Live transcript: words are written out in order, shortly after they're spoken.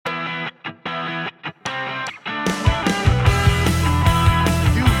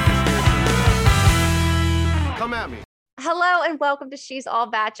and welcome to She's All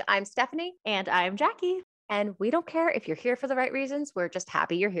Batch. I'm Stephanie, And I'm Jackie. and we don't care if you're here for the right reasons. We're just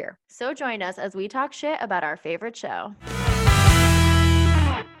happy you're here. So join us as we talk shit about our favorite show.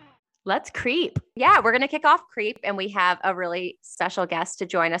 Let's creep. Yeah, we're going to kick off Creep, and we have a really special guest to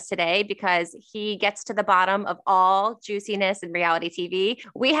join us today because he gets to the bottom of all juiciness in reality TV.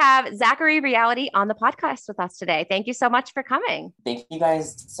 We have Zachary Reality on the podcast with us today. Thank you so much for coming. Thank you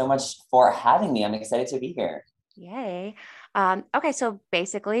guys so much for having me. I'm excited to be here. Yay. Okay, so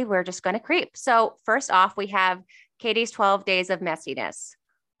basically we're just going to creep. So first off, we have Katie's 12 Days of Messiness.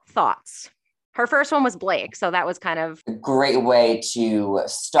 Thoughts? Her first one was Blake, so that was kind of A great way to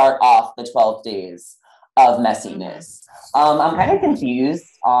start off the 12 days of messiness. I'm kind of confused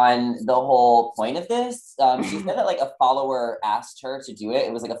on the whole point of this. She said that like a follower asked her to do it.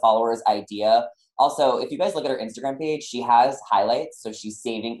 It was like a follower's idea. Also, if you guys look at her Instagram page, she has highlights, so she's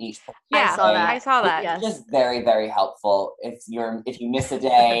saving each. Yeah, I saw that. Yes. It's just very, very helpful if you miss a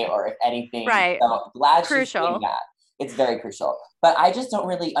day or if anything. Right. So glad she's Crucial. doing that. It's very crucial. But I just don't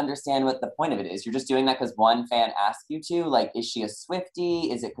really understand what the point of it is. You're just doing that because one fan asked you to. Like, is she a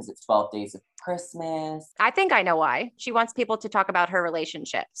Swiftie? Is it because it's 12 days of Christmas? I think I know why. She wants people to talk about her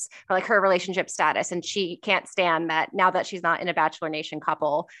relationships or like her relationship status. And she can't stand that now that she's not in a Bachelor Nation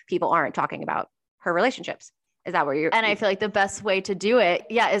couple, people aren't talking about her relationships. Is that where you're? And I feel like the best way to do it,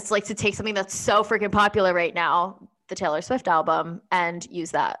 is like to take something that's so freaking popular right now, the Taylor Swift album, and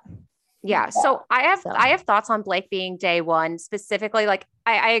use that. Yeah. So I have thoughts on Blake being day one specifically. Like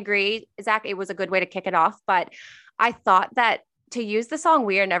I agree, Zach, it was a good way to kick it off, but I thought that to use the song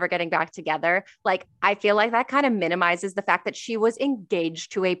We Are Never Getting Back Together, like I feel like that kind of minimizes the fact that she was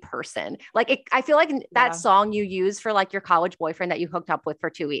engaged to a person. Like I feel like that song you use for like your college boyfriend that you hooked up with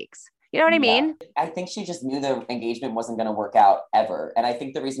for 2 weeks. You know what I mean? I think she just knew the engagement wasn't going to work out ever. And I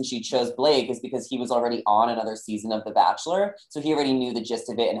think the reason she chose Blake is because he was already on another season of The Bachelor. So he already knew the gist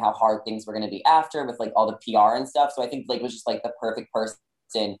of it and how hard things were going to be after with like all the PR and stuff. So I think Blake was just like the perfect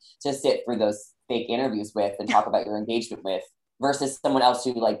person to sit through those fake interviews with and talk about your engagement with versus someone else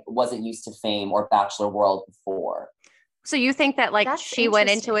who like wasn't used to fame or Bachelor world before. So you think that like That's she went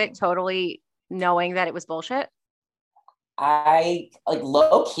into it interesting. totally knowing that it was bullshit? I like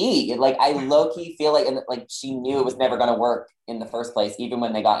low key feel like she knew it was never going to work in the first place, even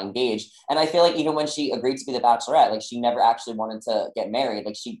when they got engaged. And I feel like even when she agreed to be the Bachelorette, like she never actually wanted to get married.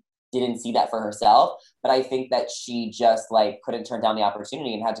 Like she didn't see that for herself. But I think that she just like couldn't turn down the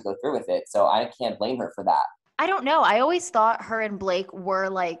opportunity and had to go through with it. So I can't blame her for that. I don't know. I always thought her and Blake were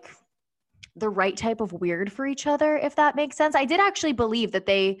like the right type of weird for each other, if that makes sense. I did actually believe that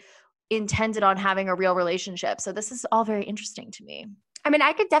they intended on having a real relationship. So this is all very interesting to me. I mean,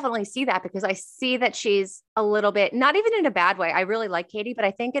 I could definitely see that because I see that she's a little bit, not even in a bad way. I really like Katie, but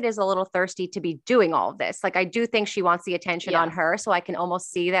I think it is a little thirsty to be doing all of this. Like, I do think she wants the attention on her. So I can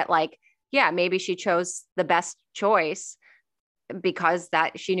almost see that, like, yeah, maybe she chose the best choice because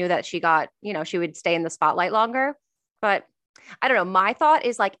that she knew that she got, she would stay in the spotlight longer. But I don't know. My thought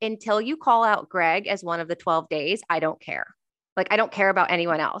is like, until you call out Greg as one of the 12 days, I don't care. Like, I don't care about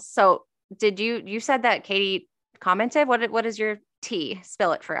anyone else. So you said that Katie commented, what is your tea?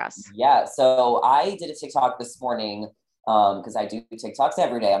 Spill it for us. Yeah. So I did a TikTok this morning because I do TikToks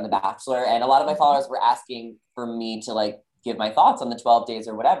every day on The Bachelor. And a lot of my followers were asking for me to like give my thoughts on the 12 days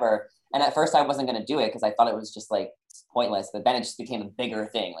or whatever. And at first I wasn't going to do it because I thought it was just like pointless, but then it just became a bigger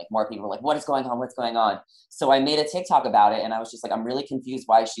thing. Like more people were like, what is going on? What's going on? So I made a TikTok about it and I was just like, I'm really confused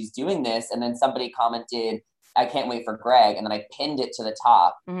why she's doing this. And then somebody commented, I can't wait for Greg. And then I pinned it to the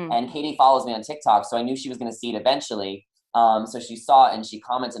top and Katie follows me on TikTok. So I knew she was going to see it eventually. So she saw it and she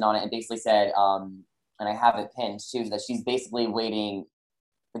commented on it and basically said, and I have it pinned too, that she's basically waiting.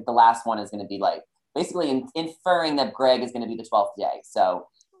 Like the last one is going to be like, basically inferring that Greg is going to be the 12th day. So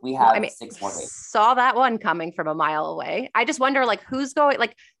we have 6 more days. Saw that one coming from a mile away. I just wonder like who's going,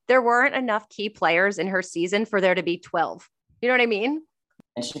 like there weren't enough key players in her season for there to be 12. You know what I mean?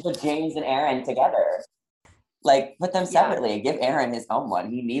 And she put James and Aaron together. Like put them separately. Give Aaron his own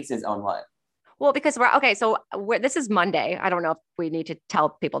one. He needs his own one. Well, because this is Monday. I don't know if we need to tell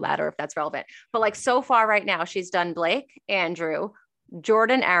people that or if that's relevant, but like so far right now, she's done Blake, Andrew,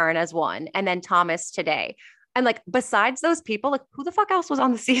 Jordan, Aaron as one, and then Thomas today. And like, besides those people, like who the fuck else was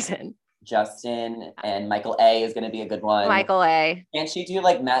on the season? Justin and Michael A is going to be a good one. Michael A. Can't she do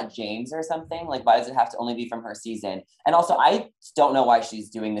like Matt James or something? Like, why does it have to only be from her season? And also, I don't know why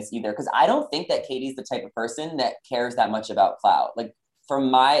she's doing this either, because I don't think that Katie's the type of person that cares that much about clout. Like, from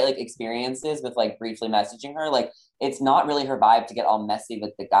my like experiences with like briefly messaging her, like it's not really her vibe to get all messy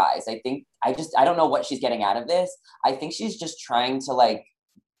with the guys. I don't know what she's getting out of this. I think she's just trying to like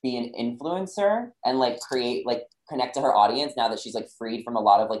be an influencer and like create, like connect to her audience now that she's like freed from a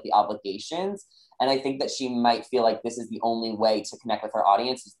lot of like the obligations. And I think that she might feel like this is the only way to connect with her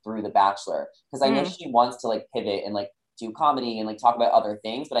audience is through The Bachelor. Because I know she wants to like pivot and like do comedy and like talk about other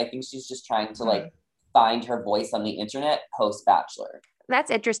things, but I think she's just trying to like find her voice on the internet post Bachelor. That's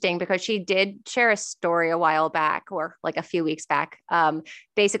interesting because she did share a story a while back or like a few weeks back.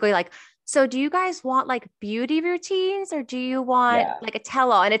 Basically like, so do you guys want like beauty routines or do you want like a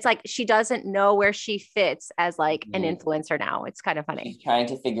tell-all? And it's like, she doesn't know where she fits as like an influencer now. It's kind of funny. She's trying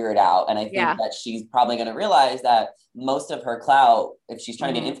to figure it out. And I think that she's probably going to realize that most of her clout, if she's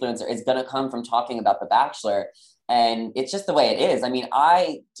trying to be an influencer, is going to come from talking about The Bachelor. And it's just the way it is. I mean,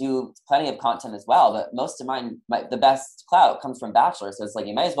 I do plenty of content as well, but most of mine, the best clout comes from Bachelor. So it's like,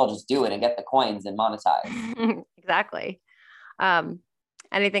 you might as well just do it and get the coins and monetize. Exactly.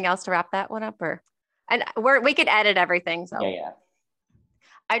 Anything else to wrap that one up and we could edit everything. So yeah.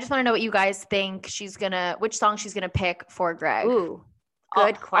 I just want to know what you guys think which song she's going to pick for Greg. Ooh,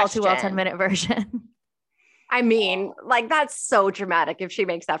 good question. All too well 10-minute version. I mean, like that's so dramatic if she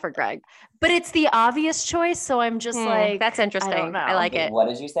makes that for Greg. But it's the obvious choice. So I'm just like, that's interesting. I like it. What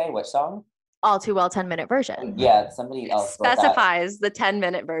did you say? Which song? All Too Well 10-minute version. Yeah, somebody else specifies the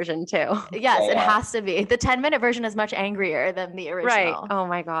 10-minute version too. Yes, it has to be. The 10-minute version is much angrier than the original. Right. Oh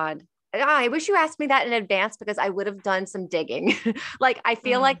my God. I wish you asked me that in advance because I would have done some digging. Like, I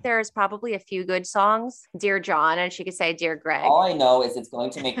feel like there's probably a few good songs. Dear John, and she could say Dear Greg. All I know is it's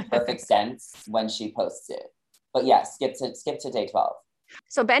going to make perfect sense when she posts it. But yeah, skip to day 12.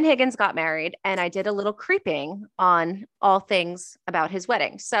 So Ben Higgins got married and I did a little creeping on all things about his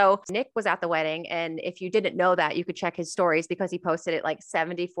wedding. So Nick was at the wedding. And if you didn't know that, you could check his stories because he posted it like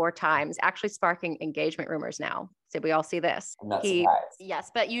 74 times, actually sparking engagement rumors now. Did we all see this? I'm not surprised.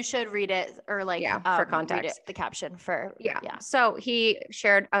 Yes, but you should read it or like for context. The caption for So he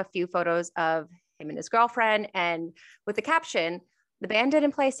shared a few photos of him and his girlfriend and with the caption, the band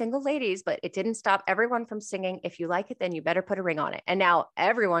didn't play Single Ladies, but it didn't stop everyone from singing, if you like it, then you better put a ring on it. And now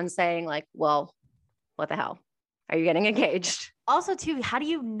everyone's saying like, well, what the hell? Are you getting engaged? Also, too, how do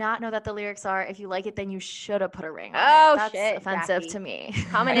you not know that the lyrics are, if you like it, then you should have put a ring on it? That's shit, offensive Jackie. To me.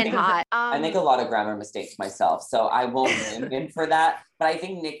 Coming in hot. I make a lot of grammar mistakes myself, so I won't blame him for that. But I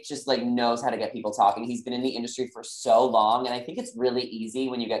think Nick just like knows how to get people talking. He's been in the industry for so long. And I think it's really easy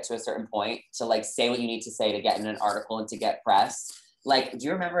when you get to a certain point to like say what you need to say to get in an article and to get press. Like, do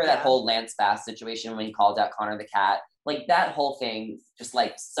you remember that whole Lance Bass situation when he called out Connor the Cat? Like, that whole thing just,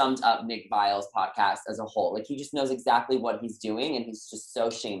 like, summed up Nick Viall's podcast as a whole. Like, he just knows exactly what he's doing, and he's just so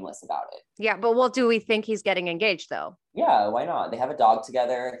shameless about it. Yeah, but do we think he's getting engaged, though? Yeah, why not? They have a dog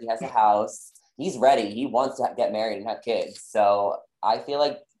together. He has a house. He's ready. He wants to get married and have kids. So I feel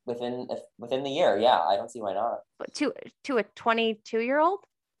like within the year, I don't see why not. But to a 22-year-old?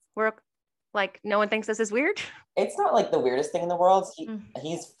 We're like, no one thinks this is weird? It's not like the weirdest thing in the world.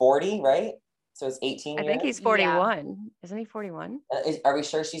 He's 40, right? So it's 18 years. I think he's 41. Isn't he 41? Are we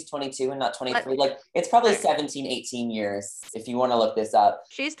sure she's 22 and not 23? Like, it's probably 17, 18 years if you want to look this up.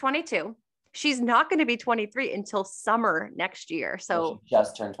 She's 22. She's not going to be 23 until summer next year. So she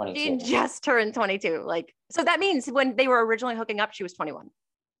just turned 22. She just turned 22. Like, so that means when they were originally hooking up, she was 21.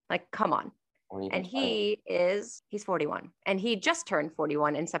 Like, come on. And he's 41 and he just turned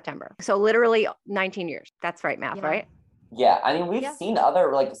 41 in September. So literally 19 years. That's right. Math, right? Yeah. I mean, we've seen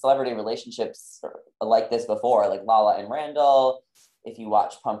other like celebrity relationships like this before, like Lala and Randall, if you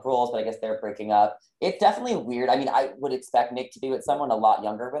watch Pump Rules, but I guess they're breaking up. It's definitely weird. I mean, I would expect Nick to be with someone a lot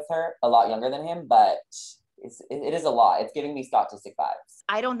younger than him, but it is a lot. It's giving me Scott-istic vibes.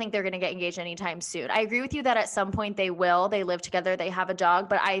 I don't think they're going to get engaged anytime soon. I agree with you that at some point they will. They live together. They have a dog.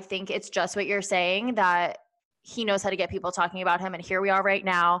 But I think it's just what you're saying, that he knows how to get people talking about him. And here we are right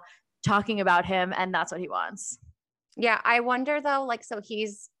now talking about him. And that's what he wants. Yeah. I wonder though, like, so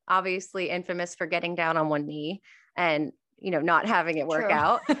he's obviously infamous for getting down on one knee and, not having it work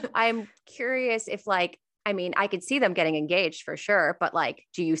out. I'm curious if like, I mean, I could see them getting engaged for sure. But like,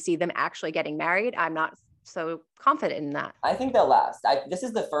 do you see them actually getting married? I'm not so confident in that. I think they'll last. This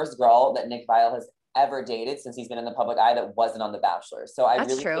is the first girl that Nick Viall has ever dated since he's been in the public eye that wasn't on The Bachelor. So I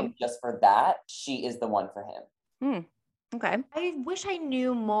really think just for that, she is the one for him. Okay. I wish I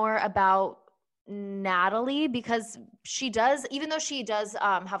knew more about Natalie because she does, even though she does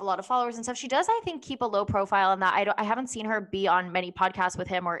have a lot of followers and stuff, she does, I think, keep a low profile in that. I haven't seen her be on many podcasts with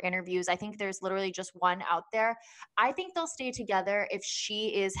him or interviews. I think there's literally just one out there. I think they'll stay together if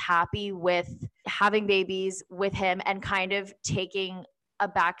she is happy with having babies with him and kind of taking a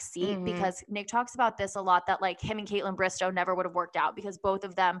back seat because Nick talks about this a lot, that like him and Kaitlyn Bristowe never would have worked out because both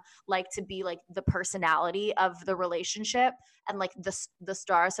of them like to be like the personality of the relationship and like the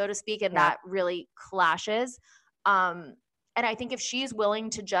star, so to speak. And that really clashes. And I think if she's willing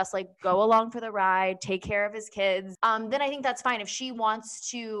to just like go along for the ride, take care of his kids, then I think that's fine. If she wants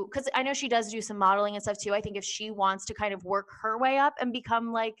to, because I know she does do some modeling and stuff too. I think if she wants to kind of work her way up and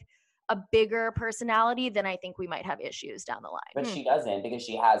become like a bigger personality, then I think we might have issues down the line. But she doesn't, because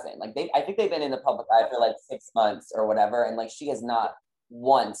she hasn't. Like I think they've been in the public eye for like 6 months or whatever, and like she has not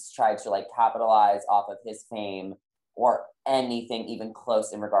once tried to like capitalize off of his fame or anything even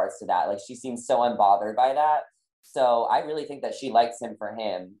close in regards to that. Like she seems so unbothered by that. So I really think that she likes him for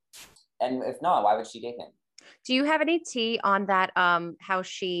him. And if not, why would she date him? Do you have any tea on that? How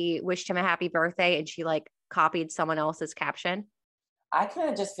she wished him a happy birthday and she like copied someone else's caption? I kind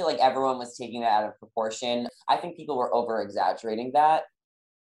of just feel like everyone was taking that out of proportion. I think people were over exaggerating that.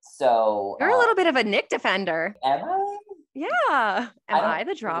 So you're a little bit of a Nick defender. Am I? Yeah. Am I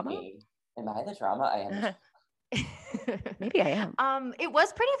the drama? Am I the drama? I am. Maybe I am. It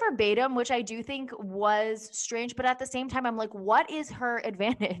was pretty verbatim, which I do think was strange, but at the same time, I'm like, what is her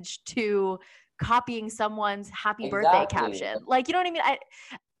advantage to copying someone's happy birthday caption? Like, you know what I mean?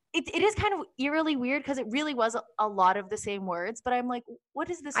 It is kind of eerily weird because it really was a lot of the same words, but I'm like, what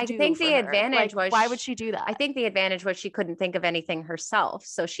does this do? I think the advantage was, why would she do that? I think the advantage was she couldn't think of anything herself.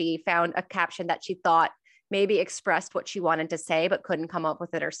 So she found a caption that she thought maybe expressed what she wanted to say, but couldn't come up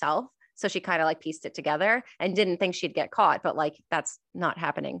with it herself. So she kind of like pieced it together and didn't think she'd get caught, but like, that's not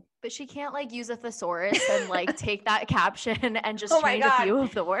happening. But she can't like use a thesaurus and like take that caption and just change a few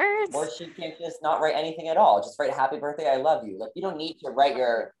of the words. Or she can't just not write anything at all. Just write happy birthday, I love you. Like you don't need to write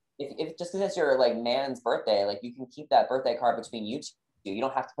your, if just because it's your like man's birthday, like you can keep that birthday card between you two. You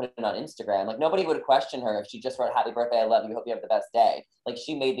don't have to put it on Instagram. Like nobody would question her if she just wrote happy birthday, I love you, hope you have the best day. Like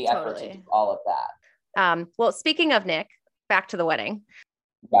she made the effort to do all of that. Well, speaking of Nick, back to the wedding.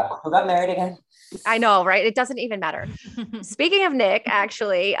 Yeah, who got married again? I know, right? It doesn't even matter. Speaking of Nick,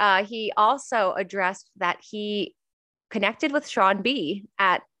 actually, he also addressed that he connected with Sean B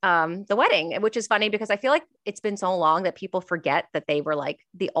at the wedding, which is funny because I feel like it's been so long that people forget that they were like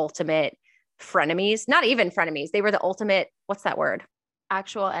the ultimate frenemies. Not even frenemies. They were the ultimate, what's that word?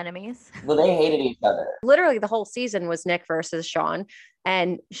 Actual enemies. Well, they hated each other. Literally the whole season was Nick versus Sean.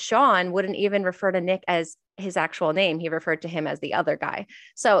 And Sean wouldn't even refer to Nick as his actual name. He referred to him as the other guy.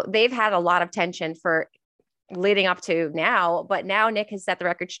 So they've had a lot of tension for leading up to now, but now Nick has set the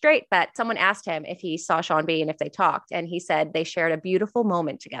record straight that someone asked him if he saw Sean B and if they talked, and he said they shared a beautiful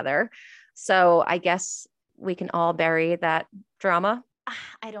moment together. So I guess we can all bury that drama.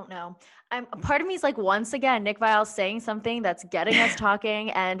 I don't know. Part of me is like, once again, Nick Viall saying something that's getting us talking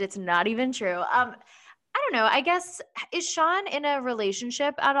and it's not even true. I don't know. I guess, is Sean in a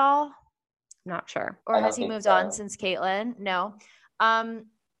relationship at all? Not sure. Or has he moved on since Kaitlyn? No. I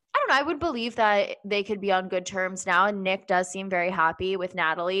don't know. I would believe that they could be on good terms now. And Nick does seem very happy with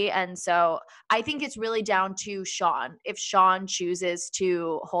Natalie. And so I think it's really down to Sean, if Sean chooses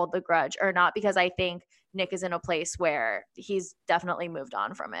to hold the grudge or not, because I think Nick is in a place where he's definitely moved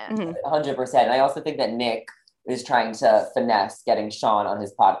on from it. 100%. And I also think that Nick is trying to finesse getting Sean on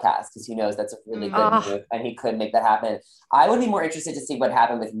his podcast because he knows that's a really good move and he could make that happen. I would be more interested to see what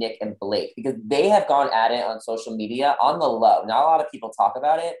happened with Nick and Blake because they have gone at it on social media on the low. Not a lot of people talk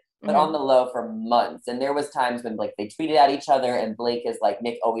about it, but on the low for months. And there was times when like they tweeted at each other and Blake is like,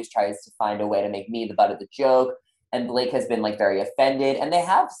 Nick always tries to find a way to make me the butt of the joke. And Blake has been like very offended, and they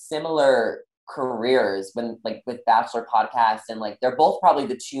have similar careers when like with Bachelor podcasts, and like they're both probably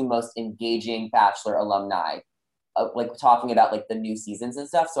the two most engaging Bachelor alumni like talking about like the new seasons and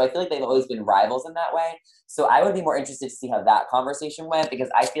stuff. So I feel like they've always been rivals in that way. So I would be more interested to see how that conversation went because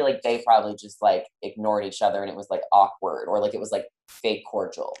I feel like they probably just like ignored each other and it was like awkward or like it was like fake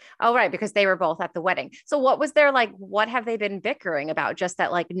cordial. Oh, right. Because they were both at the wedding. So what was their like, what have they been bickering about? Just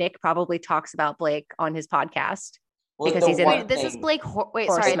that like Nick probably talks about Blake on his podcast. Well, because he's in Wait, this is Blake.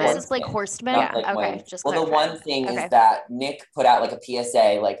 This is Blake Horstman. Yeah. Okay. Just well, the one thing is that Nick put out like a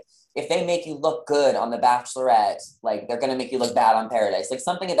PSA, like, if they make you look good on The Bachelorette, like they're going to make you look bad on Paradise. Like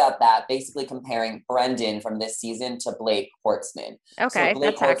something about that, basically comparing Brendan from this season to Blake Horstman. Okay, so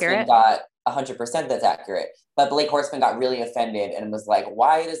Blake that's accurate. Got 100% that's accurate. But Blake Horstman got really offended and was like,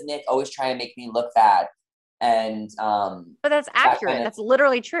 why does Nick always try and make me look bad? And but that's accurate. That's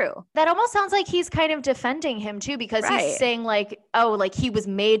literally true. That almost sounds like he's kind of defending him too, because he's saying like, oh, like he was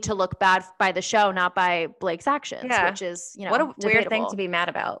made to look bad by the show, not by Blake's actions, which is, you know, what a weird thing to be mad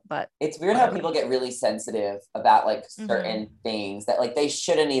about. But it's weird how people get really sensitive about like certain things that like they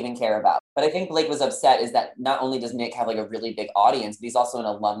shouldn't even care about. But I think Blake was upset is that not only does Nick have like a really big audience, but he's also an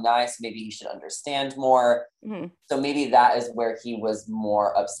alumni. So maybe he should understand more. Mm-hmm. So maybe that is where he was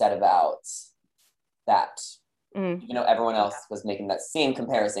more upset about that. Mm-hmm. You know, everyone else was making that same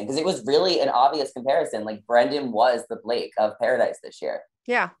comparison because it was really an obvious comparison. Like Brendan was the Blake of Paradise this year.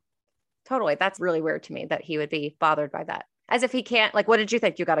 Yeah, totally. That's really weird to me that he would be bothered by that. As if he can't, like, what did you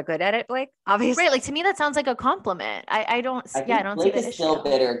think? You got a good at it, Blake? Obviously. Right. Like, to me, that sounds like a compliment. I don't Blake see the issue. Is still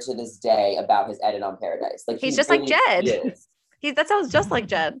bitter to this day about his edit on Paradise. Like, he's just really, like Jed. That sounds just like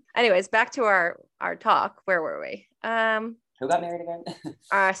Jed. Anyways, back to our talk. Where were we? Who got married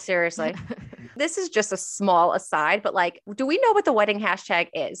again? Seriously. This is just a small aside, but like, do we know what the wedding hashtag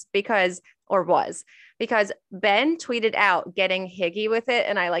is? Because Ben tweeted out getting higgy with it.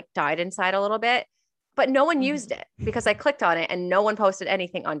 And I like died inside a little bit. But no one used it because I clicked on it and no one posted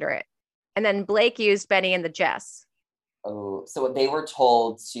anything under it. And then Blake used Benny and the Jess. Oh, so they were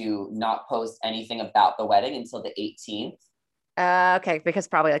told to not post anything about the wedding until the 18th. Okay, because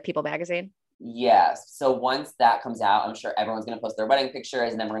probably like People Magazine. Yes. So once that comes out, I'm sure everyone's going to post their wedding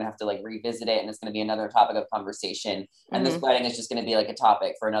pictures and then we're going to have to like revisit it. And it's going to be another topic of conversation. And this wedding is just going to be like a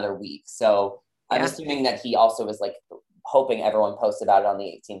topic for another week. So I'm assuming that he also was like hoping everyone posts about it on the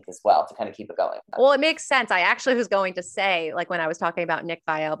 18th as well to kind of keep it going. Well, it makes sense. I actually was going to say, like when I was talking about Nick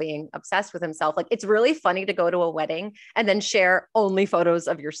Viall being obsessed with himself, like it's really funny to go to a wedding and then share only photos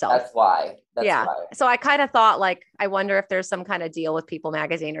of yourself. That's why. So I kind of thought like, I wonder if there's some kind of deal with People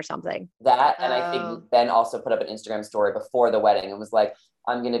Magazine or something. That, and I think Ben also put up an Instagram story before the wedding and was like,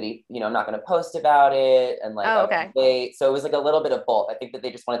 I'm going to be, I'm not going to post about it. And like, wait. So it was like a little bit of both. I think that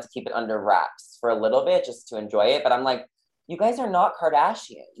they just wanted to keep it under wraps for a little bit just to enjoy it. But I'm like, you guys are not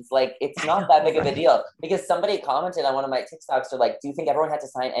Kardashians. Like, it's not that big of a deal. Because somebody commented on one of my TikToks, they're like, do you think everyone had to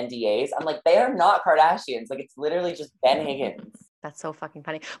sign NDAs? I'm like, they are not Kardashians. Like, it's literally just Ben Higgins. That's so fucking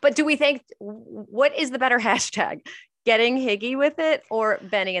funny. But do we think, what is the better hashtag? Getting higgy with it or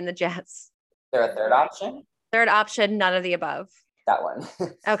Benny and the Jets? Is there a third option? Third option, none of the above. That one.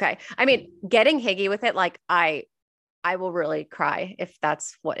 Okay. I mean, getting higgy with it, like I will really cry if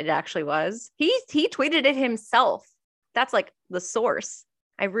that's what it actually was. He tweeted it himself. That's like the source.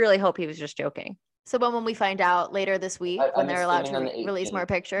 I really hope he was just joking. So when we find out later this week, when they're allowed to release more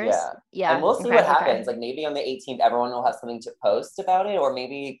pictures. Yeah. And we'll see what happens. Like maybe on the 18th, everyone will have something to post about it, or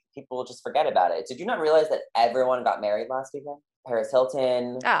maybe people will just forget about it. Did you not realize that everyone got married last weekend? Paris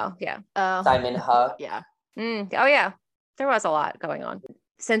Hilton. Oh, yeah. Simon Huck. Yeah. Oh, yeah. There was a lot going on.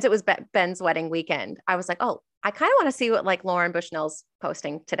 Since it was Ben's wedding weekend, I was like, oh, I kind of want to see what like Lauren Bushnell's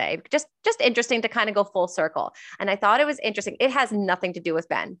posting today. Just interesting to kind of go full circle. And I thought it was interesting. It has nothing to do with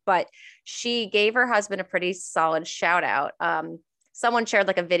Ben, but she gave her husband a pretty solid shout out. Someone shared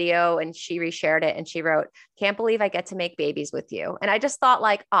like a video and she reshared it and she wrote, "Can't believe I get to make babies with you." And I just thought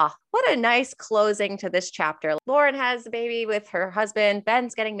like, what a nice closing to this chapter. Lauren has a baby with her husband.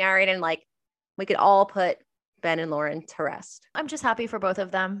 Ben's getting married and like we could all put Ben and Lauren to rest. I'm just happy for both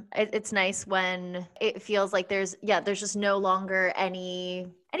of them. It's nice when it feels like there's just no longer any,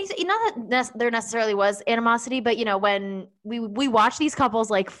 not that there necessarily was animosity, but when we watch these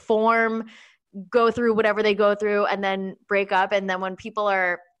couples like go through whatever they go through and then break up. And then when people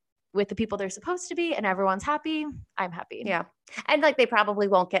are with the people they're supposed to be and everyone's happy, I'm happy. Yeah. And like, they probably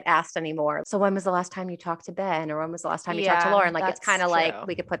won't get asked anymore. So when was the last time you talked to Ben, or when was the last time you talked to Lauren? Like, it's kind of like,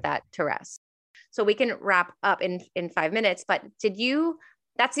 we could put that to rest. So we can wrap up in 5 minutes, but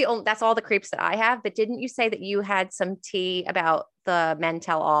that's all the creeps that I have, but didn't you say that you had some tea about the Men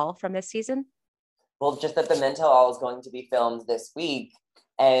Tell All from this season? Well, just that the Men Tell All is going to be filmed this week.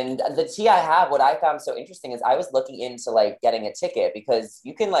 And the tea I have, what I found so interesting is I was looking into like getting a ticket because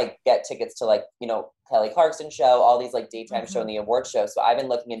you can like get tickets to like, Kelly Clarkson show, all these like daytime show and the award show. So I've been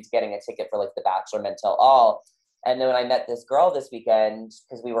looking into getting a ticket for like the Bachelor Men Tell All. And then when I met this girl this weekend,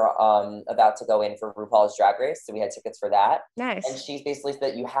 because we were about to go in for RuPaul's Drag Race, so we had tickets for that. Nice. And she's basically said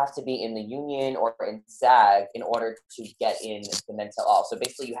that you have to be in the union or in SAG in order to get in the Men Tell All. So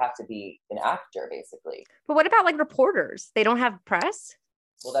basically you have to be an actor, basically. But what about like reporters? They don't have press?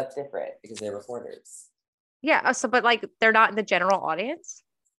 Well, that's different because they're reporters. Yeah. So, but like they're not in the general audience?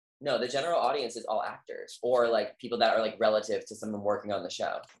 No, the general audience is all actors or like people that are like relative to someone working on the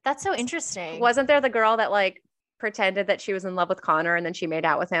show. That's so interesting. Wasn't there the girl that like pretended that she was in love with Connor and then she made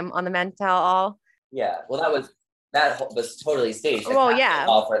out with him on the Men Tell All? Yeah. Well, that was totally staged. Well, yeah.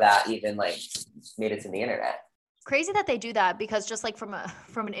 All for that even like made it to the internet. Crazy that they do that because just like from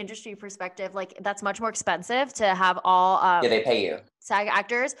an industry perspective, like that's much more expensive to have all they pay you SAG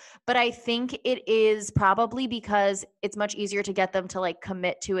actors. But I think it is probably because it's much easier to get them to like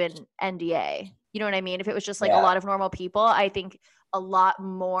commit to an NDA. You know what I mean? If it was just like a lot of normal people, I think a lot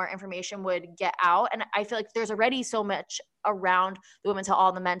more information would get out. And I feel like there's already so much around the Women Tell All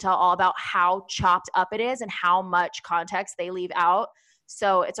and the Men Tell All about how chopped up it is and how much context they leave out.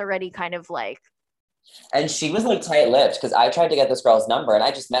 So it's already kind of like. And she was like tight-lipped because I tried to get this girl's number and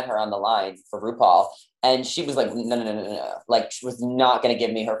I just met her on the line for RuPaul. And she was like, no. Like, she was not going to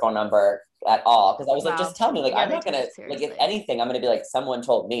give me her phone number at all. Because I was like, just tell me. Like, I'm not going to, like, if anything, I'm going to be like, someone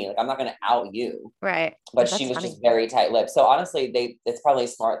told me. Like, I'm not going to out you. Right. But she was just very tight-lipped. So honestly, it's probably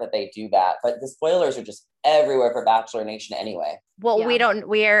smart that they do that. But the spoilers are just everywhere for Bachelor Nation anyway. Well,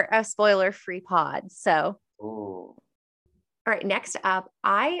 we're a spoiler-free pod, so. Ooh. All right, next up,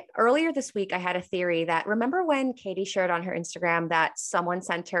 earlier this week, I had a theory that, remember when Katie shared on her Instagram that someone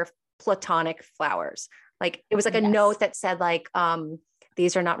sent her platonic flowers? Like, it was like a note that said like,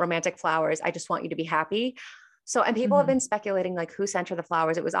 these are not romantic flowers. I just want you to be happy. So, and people have been speculating like who sent her the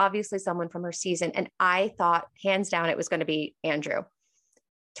flowers. It was obviously someone from her season. And I thought hands down, it was going to be Andrew.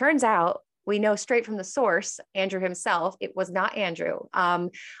 Turns out, we know straight from the source, Andrew himself, it was not Andrew.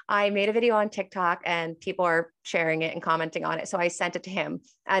 I made a video on TikTok and people are sharing it and commenting on it. So I sent it to him,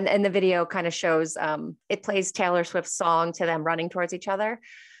 and the video kind of shows, it plays Taylor Swift's song to them running towards each other.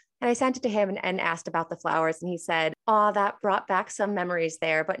 And I sent it to him and asked about the flowers. And he said, oh, that brought back some memories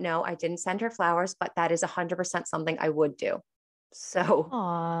there, but no, I didn't send her flowers, but that is 100% something I would do. So,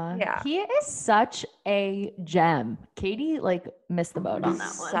 yeah, he is such a gem. Katie like missed the boat on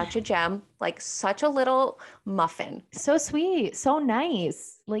that one. Such a gem, like such a little muffin. So sweet, so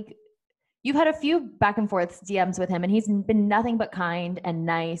nice. Like, you've had a few back and forth DMs with him and he's been nothing but kind and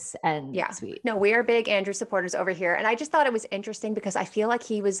nice and sweet. No, we are big Andrew supporters over here. And I just thought it was interesting because I feel like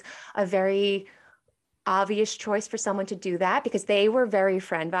he was a very obvious choice for someone to do that because they were very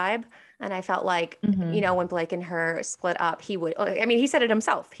friend vibe. And I felt like, you know, when Blake and her split up, he said it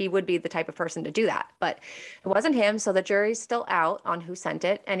himself. He would be the type of person to do that, but it wasn't him. So the jury's still out on who sent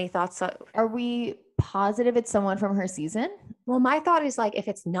it. Any thoughts? Are we positive it's someone from her season? Well, my thought is like, if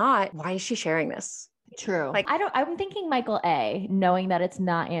it's not, why is she sharing this? True. Like, I'm thinking Michael A, knowing that it's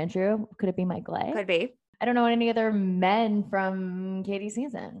not Andrew. Could it be Michael A? Could be. I don't know any other men from Katie's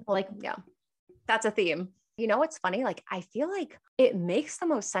season. Like, yeah, that's a theme. You know, what's funny? Like, I feel like it makes the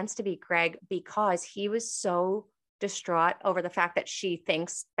most sense to be Greg because he was so distraught over the fact that she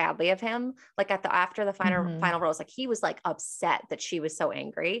thinks badly of him. Like after the final rose, like he was like upset that she was so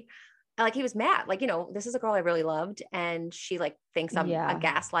angry. And like, he was mad. Like, you know, this is a girl I really loved. And she like thinks I'm a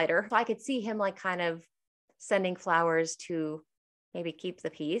gaslighter. So I could see him like kind of sending flowers to maybe keep the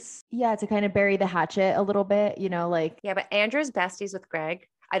peace. Yeah. To kind of bury the hatchet a little bit, you know, like. Yeah. But Andrew's besties with Greg.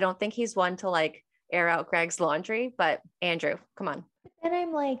 I don't think he's one to like air out Greg's laundry, but Andrew, come on. And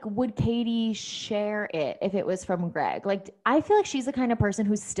I'm like, would Katie share it if it was from Greg? Like, I feel like she's the kind of person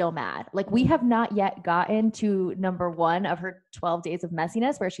who's still mad. Like, we have not yet gotten to number 1 of her 12 days of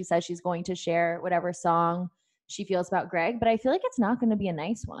messiness where she says she's going to share whatever song she feels about Greg, but I feel like it's not going to be a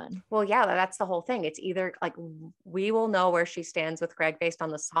nice one. Well, yeah, that's the whole thing. It's either like, we will know where she stands with Greg based on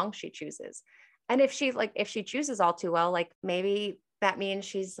the song she chooses. And if she chooses All Too Well, like maybe that means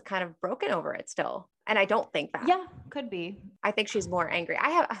she's kind of broken over it still. And I don't think that. Yeah, could be. I think she's more angry.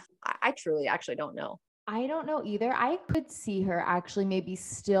 I truly actually don't know. I don't know either. I could see her actually maybe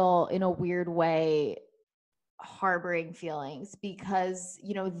still in a weird way harboring feelings because,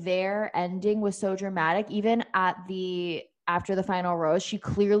 you know, their ending was so dramatic. Even after the final rose, she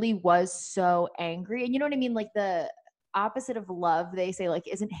clearly was so angry. And you know what I mean? Like, the opposite of love, they say, like,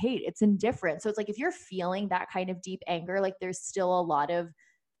 isn't hate, it's indifference. So it's like, if you're feeling that kind of deep anger, like there's still a lot of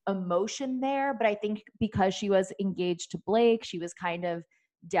emotion there. But I think because she was engaged to Blake, she was kind of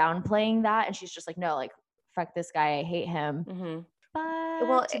downplaying that. And she's just like, no, like, fuck this guy, I hate him.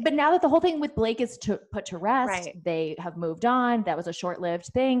 But now that the whole thing with Blake is put to rest, they have moved on. That was a short-lived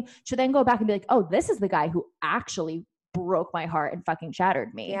thing. She'll then go back and be like, oh, this is the guy who actually broke my heart and fucking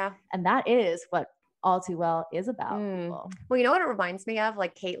shattered me. Yeah. And that is what All Too Well is about. Well, you know what it reminds me of?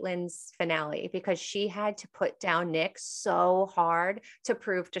 Like Caitlyn's finale, because she had to put down Nick so hard to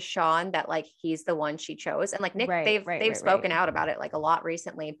prove to Sean that like he's the one she chose. And like Nick, they've spoken out about it like a lot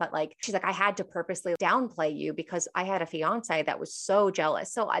recently, but like she's like, I had to purposely downplay you because I had a fiance that was so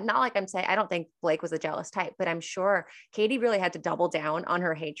jealous. So not like I'm saying, I don't think Blake was a jealous type, but I'm sure Katie really had to double down on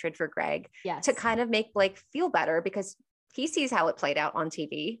her hatred for Greg to kind of make Blake feel better because he sees how it played out on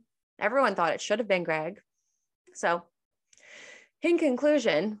TV. Everyone thought it should have been Greg. So in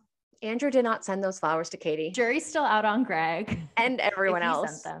conclusion, Andrew did not send those flowers to Katie. Jury's still out on Greg. And everyone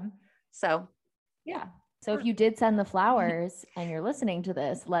else. Sent them. So, yeah. So if you did send the flowers and you're listening to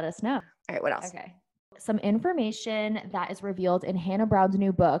this, let us know. All right, what else? Okay. some information that is revealed in Hannah Brown's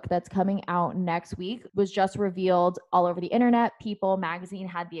new book that's coming out next week was just revealed all over the internet. People magazine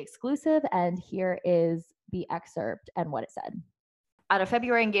had the exclusive, and here is the excerpt and what it said. At a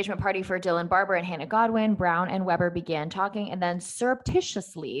February engagement party for Dylan Barber and Hannah Godwin, Brown and Weber began talking and then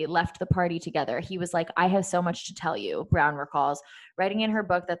surreptitiously left the party together. He was like, I have so much to tell you, Brown recalls, writing in her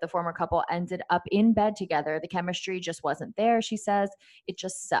book that the former couple ended up in bed together. The chemistry just wasn't there, she says. It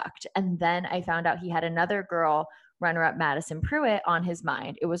just sucked. And then I found out he had another girl, runner-up Madison Pruitt, on his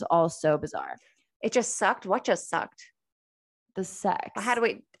mind. It was all so bizarre. It just sucked? What just sucked? The sex. How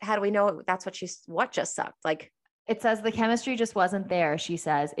do we know that's what just sucked? Like, it says the chemistry just wasn't there. She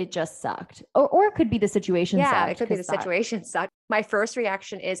says it just sucked. Or it could be the situation sucked. Yeah, it could be the situation sucked. My first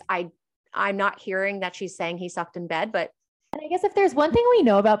reaction is I'm not hearing that she's saying he sucked in bed, but. And I guess if there's one thing we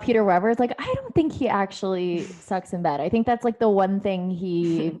know about Peter Weber, it's like, I don't think he actually sucks in bed. I think that's like the one thing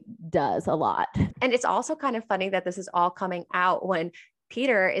he does a lot. And it's also kind of funny that this is all coming out when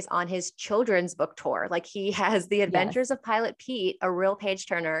Peter is on his children's book tour. Like, he has The Adventures of Pilot Pete, a real page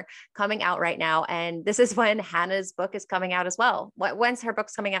turner, coming out right now. And this is when Hannah's book is coming out as well. When's her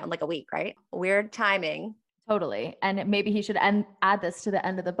book's coming out? In like a week, right? Weird timing. Totally. And maybe he should add this to the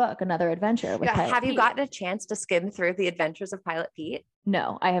end of the book, another adventure. With Have you gotten a chance to skim through The Adventures of Pilot Pete?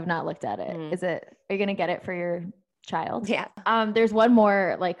 No, I have not looked at it. Are you going to get it for your child? Yeah. There's one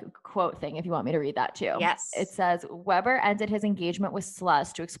more like quote thing if you want me to read that too. Yes. It says, Weber ended his engagement with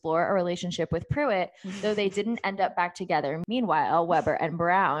Sluss to explore a relationship with Pruitt, though they didn't end up back together. Meanwhile, Weber and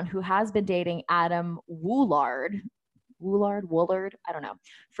Brown, who has been dating Adam Woolard, I don't know,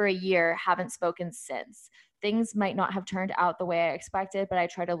 for a year, haven't spoken since. Things might not have turned out the way I expected, but I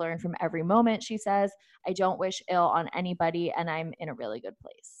try to learn from every moment, she says. I don't wish ill on anybody, and I'm in a really good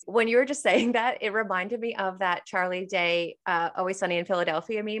place. When you were just saying that, it reminded me of that Charlie Day, Always Sunny in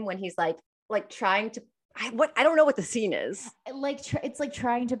Philadelphia meme when he's like trying to, I don't know what the scene is. It's like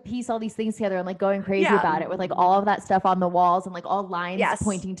trying to piece all these things together and like going crazy about it with like all of that stuff on the walls and like all lines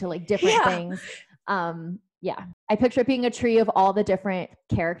pointing to like different things. I picture it being a tree of all the different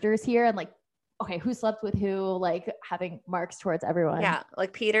characters here and like, okay, who slept with who, like having marks towards everyone. Yeah.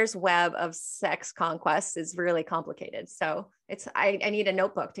 Like Peter's web of sex conquests is really complicated. So I need a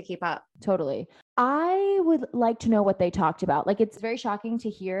notebook to keep up. Totally. I would like to know what they talked about. Like, it's very shocking to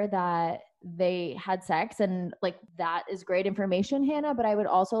hear that they had sex and like, that is great information, Hannah, but I would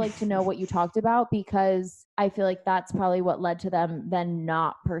also like to know what you talked about, because I feel like that's probably what led to them then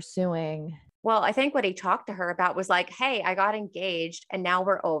not pursuing. Well, I think what he talked to her about was like, hey, I got engaged and now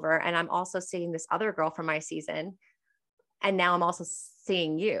we're over. And I'm also seeing this other girl from my season. And now I'm also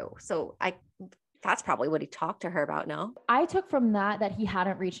seeing you. So that's probably what he talked to her about. No, I took from that he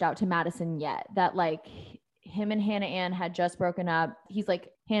hadn't reached out to Madison yet, that like him and Hannah Ann had just broken up. He's like,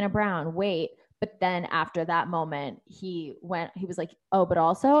 Hannah Brown, wait. But then after that moment, he was like, oh, but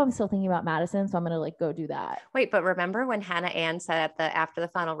also I'm still thinking about Madison. So I'm going to like go do that. Wait, but remember when Hannah Ann said after the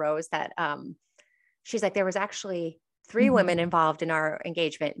final rose that she's like, there was actually 3 women involved in our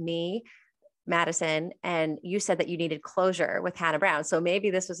engagement, me, Madison, and you said that you needed closure with Hannah Brown. So maybe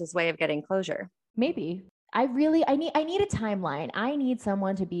this was his way of getting closure. Maybe. I need a timeline. I need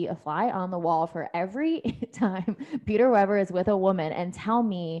someone to be a fly on the wall for every time Peter Weber is with a woman and tell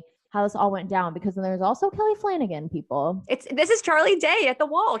me how this all went down, because then there's also Kelly Flanagan, people. This is Charlie Day at the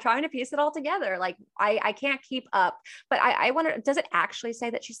wall trying to piece it all together. Like I can't keep up, but I wonder, does it actually say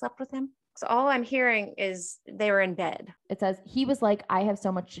that she slept with him? So all I'm hearing is they were in bed. It says, he was like, I have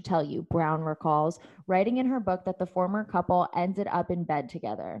so much to tell you, Brown recalls, writing in her book that the former couple ended up in bed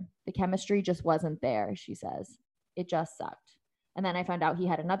together. The chemistry just wasn't there, she says. It just sucked. And then I found out he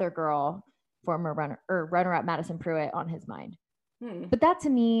had another girl, former runner-up Madison Pruitt, on his mind. But that to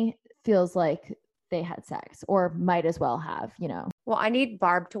me feels like they had sex, or might as well have, you know. Well, I need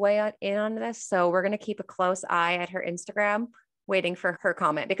Barb to weigh in on this. So we're going to keep a close eye at her Instagram, waiting for her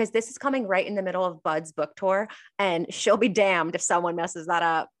comment, because this is coming right in the middle of Bud's book tour and she'll be damned if someone messes that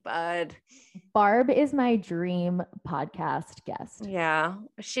up. Bud. Barb is my dream podcast guest. Yeah.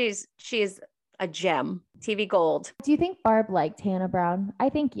 She's a gem, TV gold. Do you think Barb liked Hannah Brown? I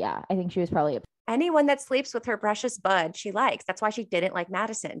think she was probably anyone that sleeps with her precious Bud, she likes. That's why she didn't like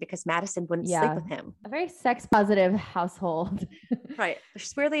Madison, because Madison wouldn't sleep with him. A very sex positive household. Right.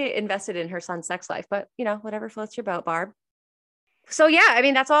 She's really invested in her son's sex life, but you know, whatever floats your boat, Barb. So yeah, I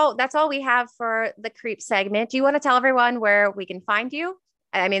mean, that's all we have for the creep segment. Do you want to tell everyone where we can find you?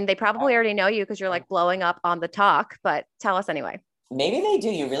 I mean, they probably already know you because you're like blowing up on the talk, but tell us anyway. Maybe they do.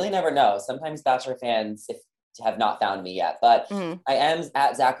 You really never know. Sometimes Bachelor fans, if have not found me yet, but I am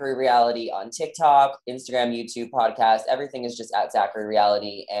at Zachary Reality on TikTok, Instagram, YouTube, podcast. Everything is just at Zachary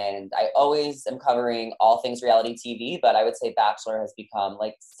Reality. And I always am covering all things reality TV, but I would say Bachelor has become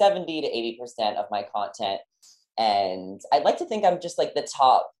like 70 to 80% of my content. And I'd like to think I'm just like the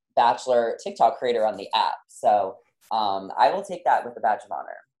top Bachelor TikTok creator on the app. So I will take that with a badge of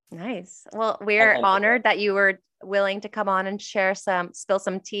honor. Nice. Well, we're honored that you were willing to come on and spill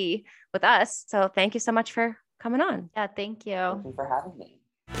some tea with us. So thank you so much for coming on. Yeah, thank you. Thank you for having me.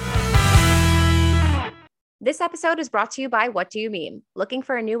 This episode is brought to you by What Do You Meme? Looking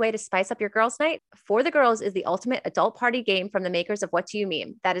for a new way to spice up your girls' night? For the Girls is the ultimate adult party game from the makers of What Do You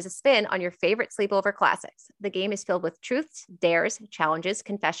Meme that is a spin on your favorite sleepover classics. The game is filled with truths, dares, challenges,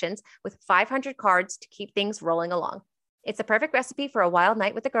 confessions, with 500 cards to keep things rolling along. It's a perfect recipe for a wild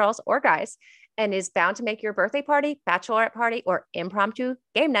night with the girls or guys and is bound to make your birthday party, bachelorette party, or impromptu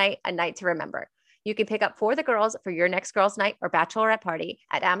game night a night to remember. You can pick up For the Girls for your next girls' night or bachelorette party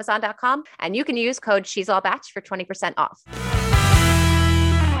at Amazon.com, and you can use code She'sAllBatch for 20% off.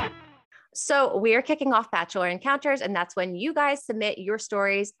 So we're kicking off Bachelor Encounters, and that's when you guys submit your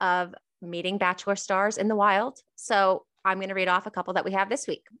stories of meeting Bachelor stars in the wild. So I'm going to read off a couple that we have this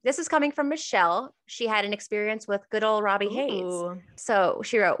week. This is coming from Michelle. She had an experience with good old Robbie Hayes. So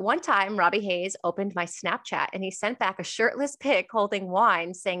she wrote, one time Robbie Hayes opened my Snapchat and he sent back a shirtless pic holding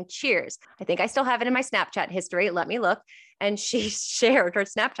wine saying cheers. I think I still have it in my Snapchat history. Let me look. And she shared her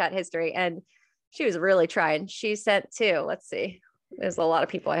Snapchat history and she was really trying. She sent to, let's see, there's a lot of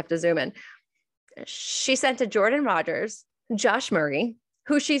people. I have to zoom in. She sent to Jordan Rogers, Josh Murray,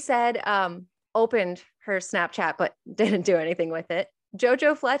 who she said opened her Snapchat, but didn't do anything with it.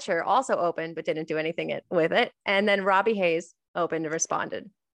 JoJo Fletcher also opened, but didn't do anything with it. And then Robbie Hayes opened and responded.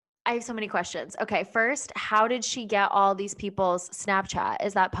 I have so many questions. Okay. First, how did she get all these people's Snapchat?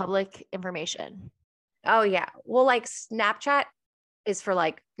 Is that public information? Oh yeah. Well, like Snapchat is for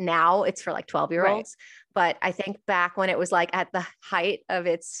like, now it's for like 12-year-olds. Right. But I think back when it was like at the height of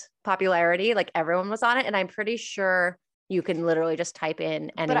its popularity, like everyone was on it. And I'm pretty sure you can literally just type in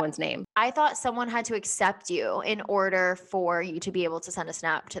anyone's name. I thought someone had to accept you in order for you to be able to send a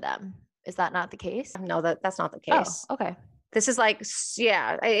snap to them. Is that not the case? No, that's not the case. Oh, okay. This is like,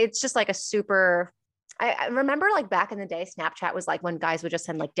 yeah, it's just like a super, I remember like back in the day, Snapchat was like when guys would just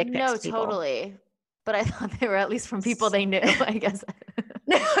send like dick pics. No, to people. Totally. But I thought they were at least from people they knew, I guess.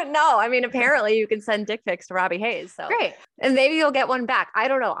 No, I mean, apparently you can send dick pics to Robbie Hayes. So great. And maybe you'll get one back. I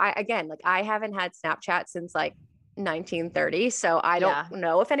don't know. I haven't had Snapchat since like 1930. So I don't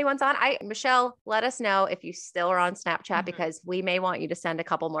know if anyone's on. Michelle, let us know if you still are on Snapchat because we may want you to send a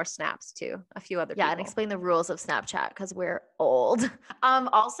couple more snaps to a few other people. Yeah, and explain the rules of Snapchat because we're old.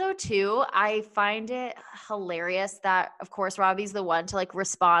 Also too, I find it hilarious that of course Robbie's the one to like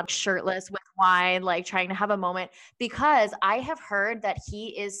respond shirtless with wine, like trying to have a moment, because I have heard that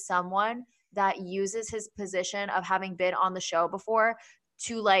he is someone that uses his position of having been on the show before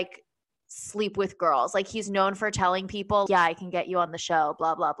to like sleep with girls. Like he's known for telling people, yeah, I can get you on the show,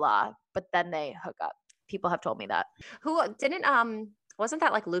 blah, blah, blah. But then they hook up. People have told me that. Who didn't, wasn't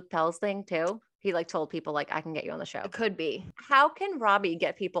that like Luke Pell's thing too? He like told people like, I can get you on the show. It could be. How can Robbie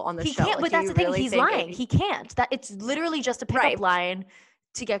get people on the show? He can't, like, but that's the thing. He's lying. He can't. That it's literally just a pickup line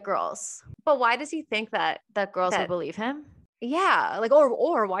to get girls. But why does he think that girls will believe him? Yeah. Like,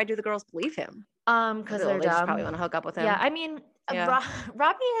 or why do the girls believe him? Because they just probably want to hook up with him. Yeah. I mean,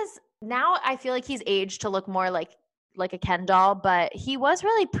 Robbie is now I feel like he's aged to look more like a Ken doll, but he was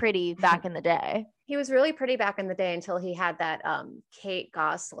really pretty back in the day. He was really pretty back in the day until he had that Kate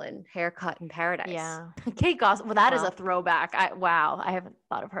Gosselin haircut in Paradise. Yeah. Kate Gosselin. Well, that is a throwback. I haven't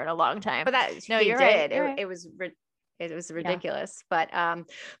thought of her in a long time. But that no, you did. Right. It was ridiculous. Yeah.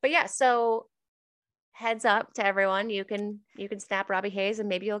 But yeah, so heads up to everyone. You can snap Robbie Hayes and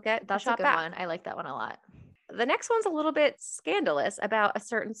maybe you'll get that's a good one. I like that one a lot. The next one's a little bit scandalous about a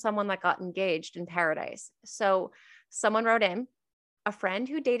certain someone that got engaged in Paradise. So someone wrote in, a friend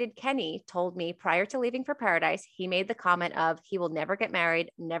who dated Kenny told me prior to leaving for Paradise, he made the comment of he will never get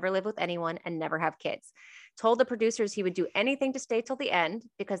married, never live with anyone, and never have kids. Told the producers he would do anything to stay till the end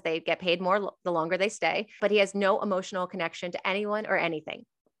because they get paid more the longer they stay, but he has no emotional connection to anyone or anything.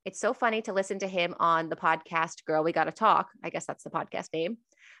 It's so funny to listen to him on the podcast, Girl, We Gotta Talk. I guess that's the podcast name,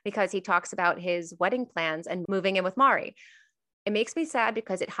 because he talks about his wedding plans and moving in with Mari. It makes me sad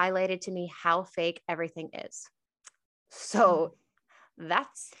because it highlighted to me how fake everything is. So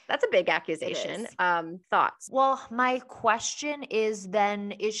that's a big accusation. Thoughts? Well, my question is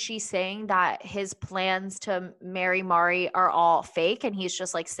then, is she saying that his plans to marry Mari are all fake and he's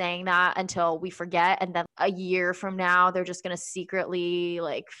just like saying that until we forget, and then a year from now they're just going to secretly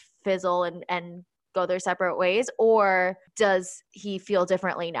like fizzle and go their separate ways, or does he feel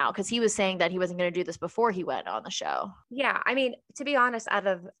differently now? Because he was saying that he wasn't going to do this before he went on the show. Yeah, I mean, to be honest, out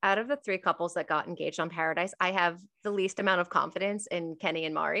of the 3 couples that got engaged on Paradise, I have the least amount of confidence in Kenny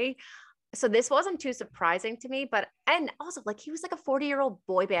and Mari. So this wasn't too surprising to me, but and also like he was like a 40-year-old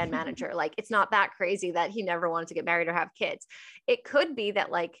boy band manager. Like it's not that crazy that he never wanted to get married or have kids. It could be that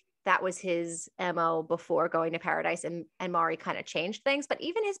like that was his MO before going to Paradise, and Mari kind of changed things. But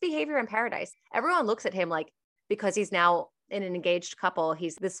even his behavior in Paradise, everyone looks at him like, because he's now in an engaged couple,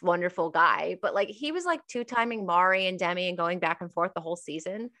 he's this wonderful guy. But like he was like 2-timing Mari and Demi and going back and forth the whole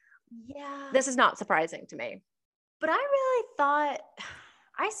season. Yeah. This is not surprising to me. But I really thought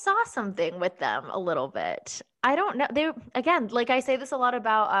I saw something with them a little bit. I don't know. They, again, like I say this a lot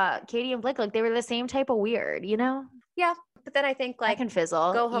about Katie and Blake, like they were the same type of weird, you know? Yeah. But then I think like I can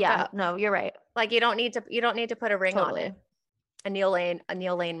fizzle. go hook yeah. up. No, you're right. Like you don't need to put a ring Totally. on it. A Neil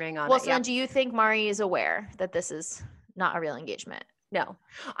Lane ring on it. Well, so then do you think Mari is aware that this is not a real engagement? No,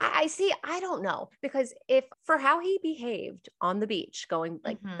 I see. I don't know, because if for how he behaved on the beach, going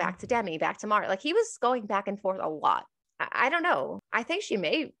like back to Demi, back to Mari, like he was going back and forth a lot. I don't know. I think she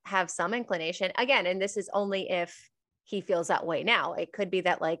may have some inclination again. And this is only if he feels that way now. It could be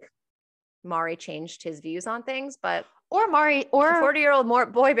that like Mari changed his views on things, but or Mari or a 40-year-old more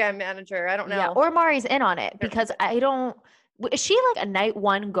boy band manager. I don't know. Yeah, or Mari's in on it, because I don't, is she like a night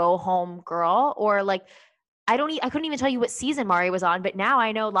one go home girl, or like, I couldn't even tell you what season Mari was on, but now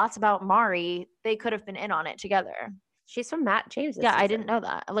I know lots about Mari. They could have been in on it together. She's from Matt James. Yeah, season. I didn't know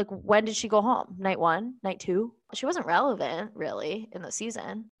that. Like, when did she go home? Night 1, night 2? She wasn't relevant really in the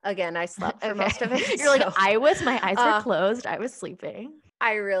season. Again, I slept for most of it. You're like, my eyes were closed. I was sleeping.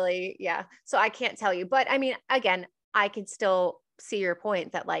 Yeah. So I can't tell you, but I mean, again, I could still see your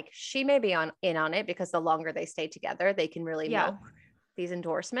point that like she may be in on it, because the longer they stay together, they can really milk these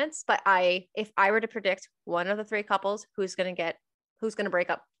endorsements. But if I were to predict one of the 3 couples who's going to break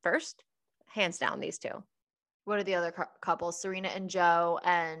up first, hands down these 2. What are the other couples? Serena and Joe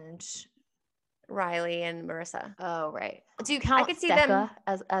and Riley and Marissa. Oh, right. Do you count I could see Stecca them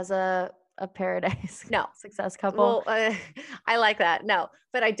as a Paradise success couple? Well, I like that. No,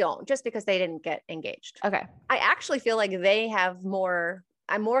 but I don't, just because they didn't get engaged. Okay. I actually feel like they have more,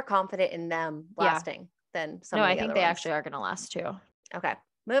 I'm more confident in them lasting than some of the I other think they ones. Actually are going to last too. Okay.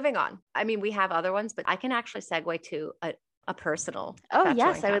 Moving on. I mean, we have other ones, but I can actually segue to a personal. Oh,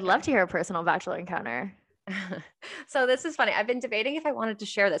 yes. Encounter. I would love to hear a personal bachelor encounter. So this is funny. I've been debating if I wanted to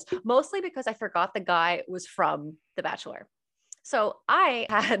share this, mostly because I forgot the guy was from The Bachelor. So I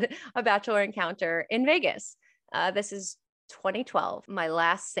had a bachelor encounter in Vegas. This is 2012, my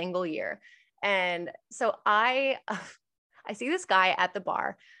last single year. And so I see this guy at the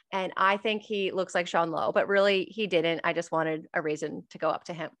bar, and I think he looks like Sean Lowe, but really he didn't. I just wanted a reason to go up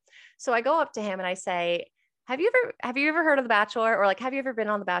to him. So I go up to him and I say, have you ever heard of The Bachelor? Or like, have you ever been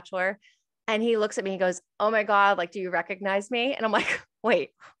on The Bachelor? And he looks at me, he goes, oh my God, like, do you recognize me? And I'm like,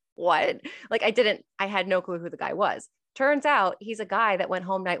 wait, what? Like I had no clue who the guy was. Turns out he's a guy that went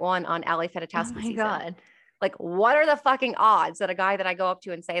home night 1 on Ali Fedotowsky. Oh my God. Like, what are the fucking odds that a guy that I go up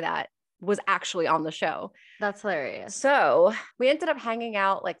to and say that was actually on the show? That's hilarious. So we ended up hanging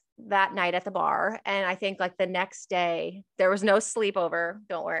out like that night at the bar. And I think like the next day, there was no sleepover,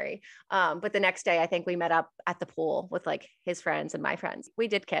 don't worry. But the next day, I think we met up at the pool with like his friends and my friends. We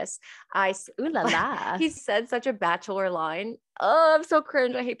did kiss. Ooh la la. He said such a bachelor line. Oh, I'm so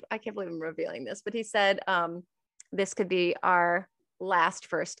cringe. I can't believe I'm revealing this, but he said, this could be our last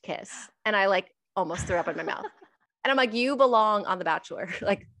first kiss. And I like almost threw up in my mouth. And I'm like, you belong on The Bachelor.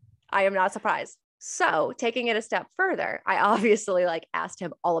 Like, I am not surprised. So taking it a step further, I obviously like asked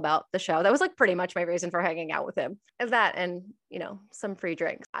him all about the show. That was like pretty much my reason for hanging out with him, is that, and some free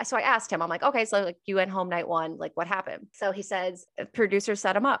drinks. So I asked him, I'm like, okay, so like you went home night 1, like what happened? So he says, producer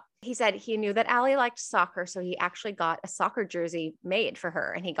set him up. He said he knew that Ali liked soccer. So he actually got a soccer jersey made for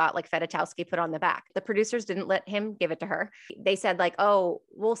her, and he got like Fedotowsky put on the back. The producers didn't let him give it to her. They said like, oh,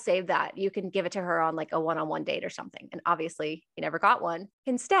 we'll save that. You can give it to her on like a one-on-one date or something. And obviously he never got one.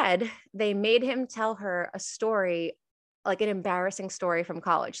 Instead, they made him tell her a story, like an embarrassing story from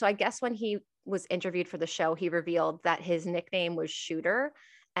college. So I guess when he was interviewed for the show, he revealed that his nickname was Shooter.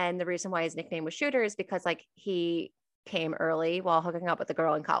 And the reason why his nickname was Shooter is because like he came early while hooking up with a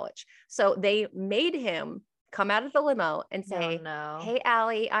girl in college. So they made him come out of the limo and say, hey,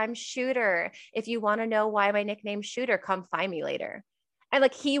 Ali, I'm Shooter. If you want to know why my nickname's Shooter, come find me later. And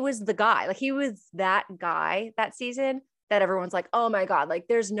like, he was the guy, like he was that guy that season that everyone's like, oh my God, like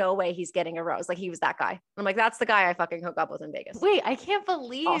there's no way he's getting a rose. Like he was that guy. I'm like, that's the guy I fucking hook up with in Vegas. Wait, I can't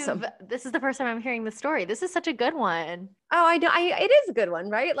believe Awesome. This is the first time I'm hearing the story. This is such a good one. Oh, I know. It is a good one,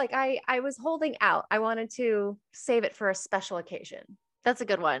 right? Like I was holding out. I wanted to save it for a special occasion. That's a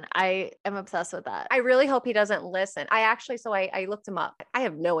good one. I am obsessed with that. I really hope he doesn't listen. I looked him up. I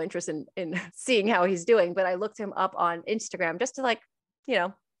have no interest in seeing how he's doing, but I looked him up on Instagram just to like, you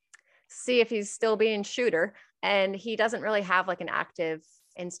know, see if he's still being shooter. And he doesn't really have like an active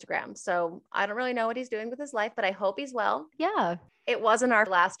Instagram. So I don't really know what he's doing with his life, but I hope he's well. Yeah. It wasn't our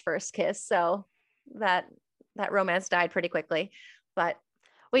last first kiss. So that romance died pretty quickly. But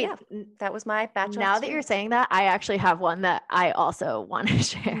wait, yeah, that was my bachelor. Now that you're saying that, I actually have one that I also want to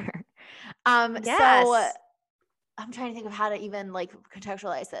share. Yes. So I'm trying to think of how to even like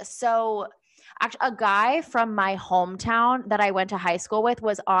contextualize this. So actually, a guy from my hometown that I went to high school with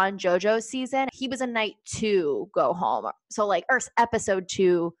was on JoJo's season. He was a night 2 go home. So like, or episode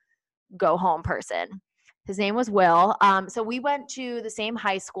 2 go home person. His name was Will. So we went to the same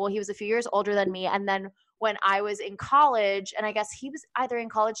high school. He was a few years older than me. And then when I was in college, and I guess he was either in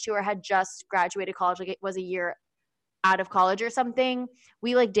college too or had just graduated college, like it was a year out of college or something,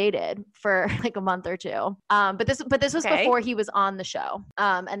 we like dated for like a month or 2. But this was before he was on the show.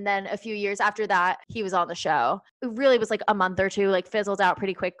 And then a few years after that, he was on the show. It really was like a month or 2, like fizzled out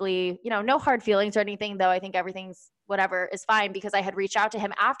pretty quickly. You know, no hard feelings or anything, though. I think everything's whatever is fine because I had reached out to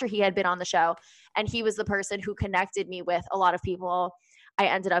him after he had been on the show, and he was the person who connected me with a lot of people I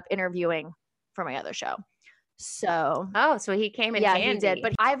ended up interviewing for my other show. So he came in handy. He did.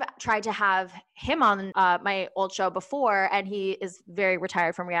 But I've tried to have him on my old show before, and he is very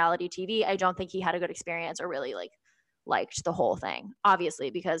retired from reality TV. I don't think he had a good experience or really like liked the whole thing,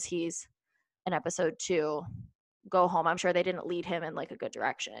 obviously, because he's an episode 2 go home. I'm sure they didn't lead him in like a good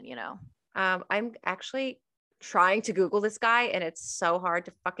direction, you know. I'm actually trying to Google this guy, and it's so hard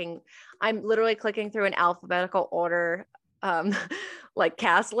to I'm literally clicking through an alphabetical order like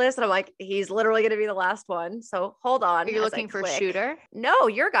cast list, and I'm like, he's literally going to be the last one. So hold on. Are you looking for shooter? No,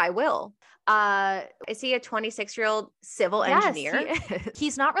 your guy Will. Is he a 26-year-old civil engineer?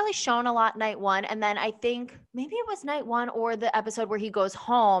 He's not really shown a lot night 1. And then I think maybe it was night 1 or the episode where he goes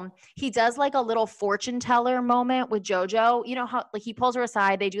home. He does like a little fortune teller moment with JoJo. You know how like he pulls her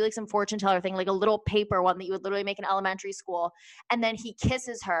aside. They do like some fortune teller thing, like a little paper one that you would literally make in elementary school. And then he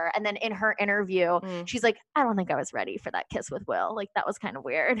kisses her. And then in her interview, she's like, I don't think I was ready for that kiss with Will. Like that was kind of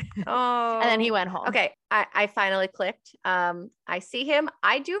weird. Oh. And then he went home. Okay. I finally clicked. I see him.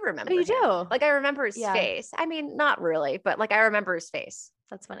 I do remember you him. do? Like I remember his face. I mean, not really, but like I remember his face.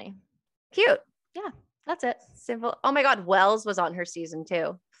 That's funny. Cute. Yeah, that's it. Simple. Oh my God. Wells was on her season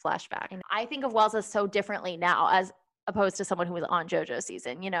 2. Flashback. And I think of Wells as so differently now as opposed to someone who was on JoJo's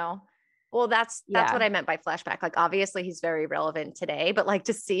season, you know? Well, that's what I meant by flashback. Like obviously he's very relevant today, but like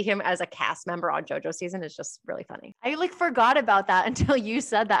to see him as a cast member on JoJo season is just really funny. I like forgot about that until you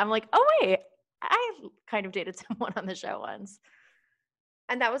said that. I'm like, oh wait, I kind of dated someone on the show once.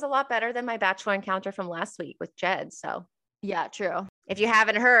 And that was a lot better than my bachelor encounter from last week with Jed. So yeah, true. If you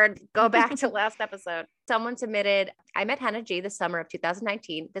haven't heard, go back to last episode. Someone submitted, I met Hannah G the summer of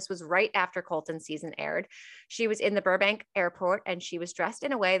 2019. This was right after Colton's season aired. She was in the Burbank airport and she was dressed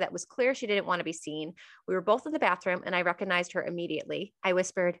in a way that was clear she didn't want to be seen. We were both in the bathroom and I recognized her immediately. I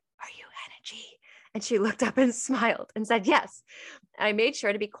whispered, "Are you Hannah G?" And she looked up and smiled and said, "Yes." I made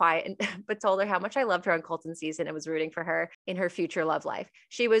sure to be quiet, but told her how much I loved her on Colton's season and was rooting for her in her future love life.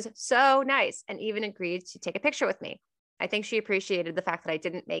 She was so nice and even agreed to take a picture with me. I think she appreciated the fact that I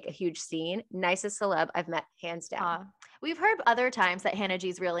didn't make a huge scene. Nicest celeb I've met, hands down. We've heard other times that Hannah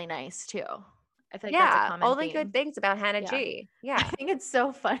G's really nice too. I think that's a common only theme. Good things about Hannah G. Yeah. I think it's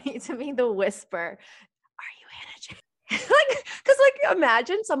so funny to me, the whisper, "Are you Hannah G?" Because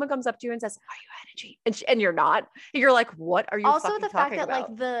imagine someone comes up to you and says, "Are you Hannah G?" And you're not. You're like, "What are you also fucking the fact that about?"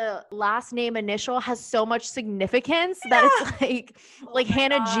 Like the last name initial has so much significance that it's like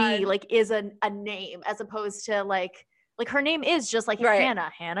Hannah G like is a name as opposed to like her name is just like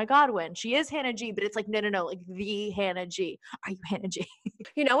Hannah Godwin. She is Hannah G, but it's like, no, like the Hannah G. Are you Hannah G?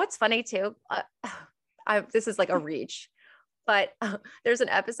 You know what's funny too? This is like a reach, but there's an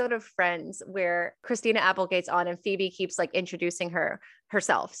episode of Friends where Christina Applegate's on and Phoebe keeps like introducing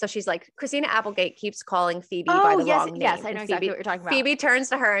herself. So she's like, Christina Applegate keeps calling Phoebe by the wrong name. Yes, I know exactly what you're talking about. Phoebe turns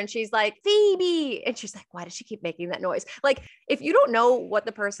to her and she's like, "Phoebe." And she's like, "Why does she keep making that noise?" Like, if you don't know what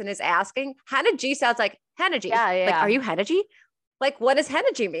the person is asking, Hannah G sounds like Hannah G. Yeah. Like, "Are you Hannah G?" Like, what does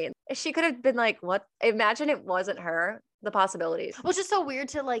Hannah G mean? She could have been like, what? Imagine it wasn't her. The possibilities. Well, it's just so weird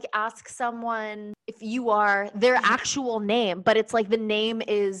to like ask someone if you are their actual name, but it's like the name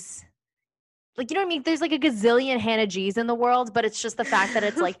is Like, you know what I mean? There's like a gazillion Hannah G's in the world, but it's just the fact that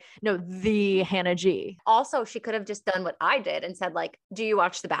it's like, no, the Hannah G. Also, she could have just done what I did and said like, do you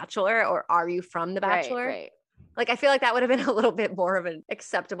watch The Bachelor or are you from The Bachelor? Right. Like, I feel like that would have been a little bit more of an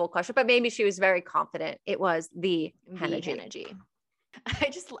acceptable question, but maybe she was very confident it was the Hannah G. Hannah G.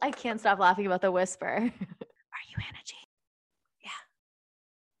 I can't stop laughing about the whisper. Are you Hannah G?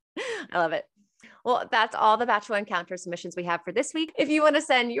 Yeah. I love it. Well, that's all the Bachelor Encounter submissions we have for this week. If you want to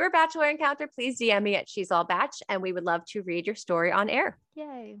send your Bachelor Encounter, please DM me at She's All Batch, and we would love to read your story on air.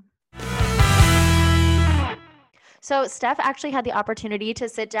 Yay. So Steph actually had the opportunity to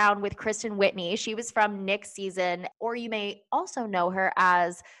sit down with Kristen Whitney. She was from Nick's season, or you may also know her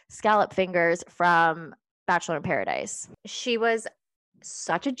as Scallop Fingers from Bachelor in Paradise. She was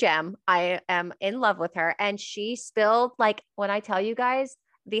such a gem. I am in love with her. And she spilled, like, when I tell you guys,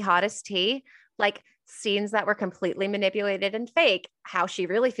 the hottest tea, like scenes that were completely manipulated and fake, how she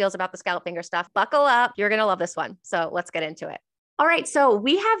really feels about the scallop finger stuff. Buckle up. You're going to love this one. So let's get into it. All right. So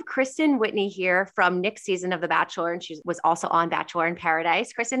we have Kristen Whitney here from Nick's season of The Bachelor, and she was also on Bachelor in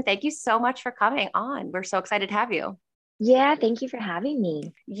Paradise. Kristen, thank you so much for coming on. We're so excited to have you. Yeah, thank you for having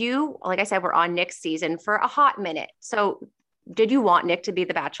me. You, like I said, were on Nick's season for a hot minute. So did you want Nick to be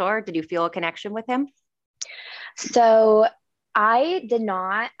the Bachelor? Did you feel a connection with him? So I did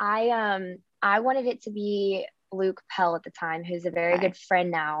not. I wanted it to be Luke Pell at the time, who's a very good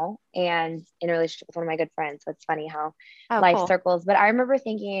friend now and in a relationship with one of my good friends. So it's funny how life circles. But I remember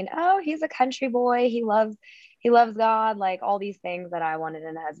thinking, oh, he's a country boy. He loves God, like all these things that I wanted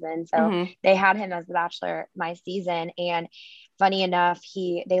in a husband. So they had him as the Bachelor my season. And funny enough,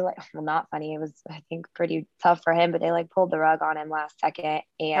 not funny. It was, I think, pretty tough for him, but they like pulled the rug on him last second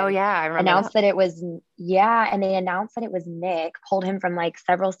and I remember announced that it was, and they announced that it was Nick, pulled him from like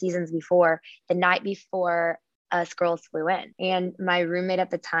several seasons before, the night before us girls flew in. And my roommate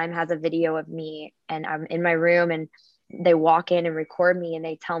at the time has a video of me, and I'm in my room, and they walk in and record me, and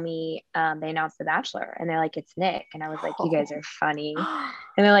they tell me they announced the Bachelor, and they're like, it's Nick. And I was like, you guys are funny.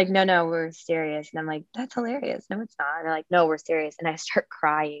 And they're like, no, we're serious. And I'm like, that's hilarious. No, it's not. And they're like, no, we're serious. And I start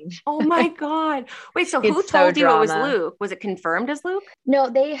crying. Oh my God. Wait, so who told you it was Luke? Was it confirmed as Luke? No,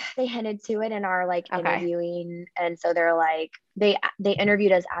 they hinted to it in our like interviewing. And so they're like, they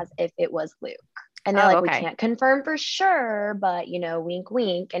interviewed us as if it was Luke. And they're we can't confirm for sure, but wink,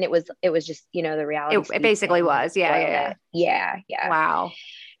 wink. And it was just, the reality. It basically was. Yeah. Wow.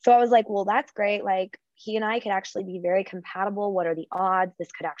 So I was like, well, that's great. Like he and I could actually be very compatible. What are the odds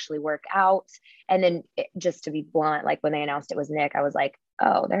this could actually work out? And then just to be blunt, like when they announced it was Nick, I was like,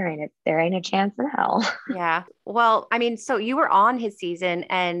 oh, there ain't a chance in hell. Yeah. Well, I mean, so you were on his season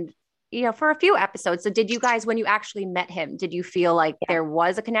and for a few episodes. So did you guys, when you actually met him, did you feel like there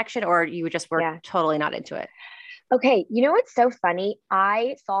was a connection, or you just were totally not into it? Okay. You know what's so funny?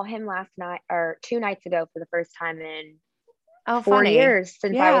 I saw him last night or 2 nights ago for the first time in 4 years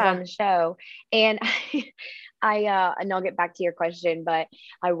since I was on the show. And and I'll get back to your question, but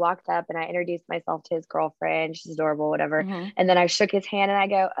I walked up and I introduced myself to his girlfriend. She's adorable, whatever. And then I shook his hand and I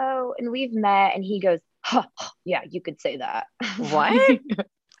go, oh, and we've met. And he goes, huh, yeah, you could say that. What?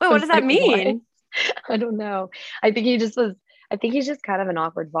 Wait, what does that mean? What? I don't know. I think he's just kind of an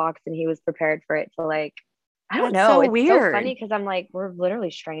awkward fox, and he was prepared for it to like, I don't know. So it's weird. So funny because I'm like, we're literally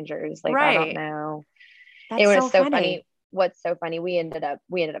strangers. Like, right. I don't know. That's it was so funny. What's so funny, we ended up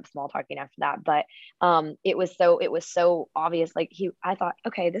small talking after that, but it was so obvious. Like I thought,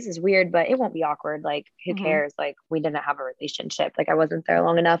 okay, this is weird, but it won't be awkward. Like who cares? Like we didn't have a relationship. Like I wasn't there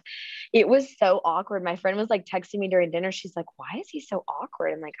long enough. It was so awkward. My friend was like texting me during dinner. She's like, why is he so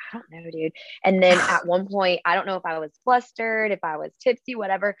awkward? I'm like, I don't know, dude. And then at one point, I don't know if I was flustered, if I was tipsy,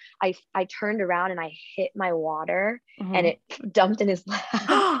 whatever. I turned around and I hit my water and it dumped in his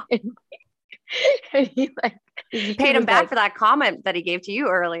lap. And he like, you paid him back for that comment that he gave to you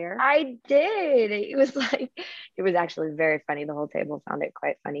earlier. I did. It was actually very funny. The whole table found it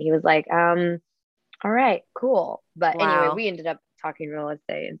quite funny. He was like, all right, cool. But anyway, we ended up talking real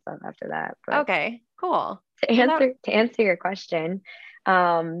estate and stuff after that. But okay, cool. To answer your question,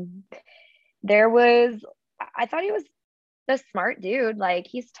 I thought he was a smart dude. Like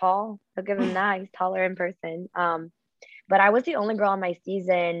he's tall. I'll give him that. He's taller in person. But I was the only girl on my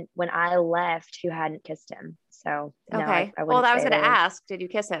season when I left who hadn't kissed him. So okay. I was going to ask, did you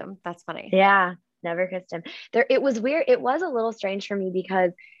kiss him? That's funny. Yeah, never kissed him. It was weird. It was a little strange for me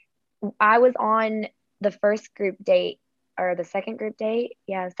because I was on the first group date or the second group date.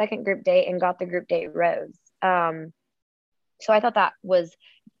 Yeah, second group date, and got the group date rose. So I thought that was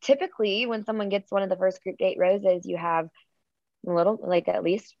typically when someone gets one of the first group date roses, you have a little, like at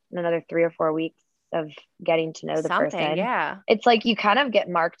least another 3 or 4 weeks of getting to know the person. Yeah. It's like you kind of get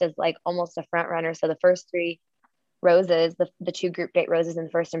marked as like almost a front runner. So the first 3 roses, the 2 group date roses and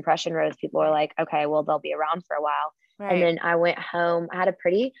the first impression rose, people were like, okay, well, they'll be around for a while. Right. And then I went home. I had a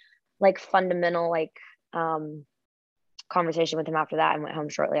pretty like fundamental like conversation with him after that and went home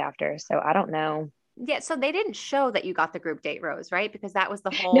shortly after. So I don't know. Yeah. So they didn't show that you got the group date rose, right? Because that was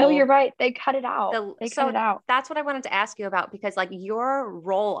the whole. No, you're right. They cut it out. Cut it out. That's what I wanted to ask you about, because like your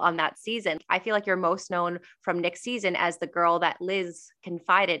role on that season, I feel like you're most known from Nick's season as the girl that Liz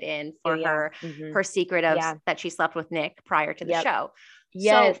confided in for her secret of that she slept with Nick prior to the show.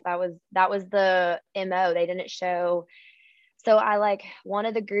 Yes, so, that was the MO. They didn't show. So I like one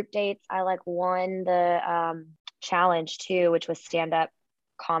of the group dates. I like won the challenge too, which was stand-up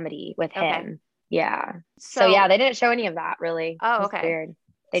comedy with him. Yeah. So yeah, they didn't show any of that really. Oh, okay. Weird.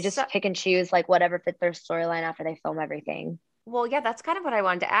 They just pick and choose like whatever fits their storyline after they film everything. Well, yeah, that's kind of what I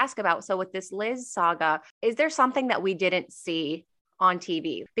wanted to ask about. So with this Liz saga, is there something that we didn't see on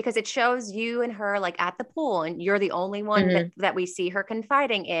TV? Because it shows you and her like at the pool and you're the only one that we see her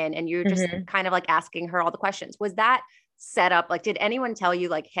confiding in, and you're just kind of like asking her all the questions. Was that set up? Like, did anyone tell you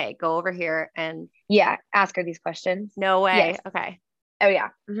like, hey, go over here and ask her these questions? No way. Yes. Okay. Oh yeah.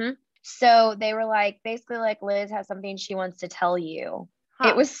 So they were like, basically like, Liz has something she wants to tell you.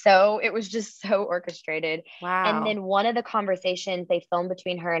 It was just so orchestrated. Wow. And then one of the conversations they filmed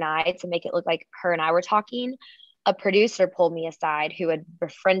between her and I to make it look like her and I were talking, a producer pulled me aside who had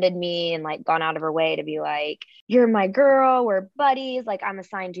befriended me and like gone out of her way to be like, you're my girl, we're buddies, like I'm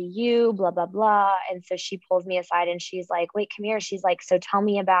assigned to you, blah, blah, blah. And so she pulls me aside and she's like, wait, come here. She's like, so tell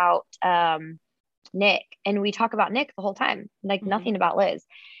me about Nick. And we talk about Nick the whole time, like nothing about Liz.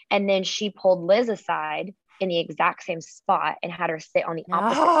 And then she pulled Liz aside in the exact same spot and had her sit on the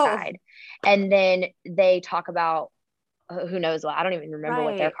opposite side. And then they talk about who knows what. I don't even remember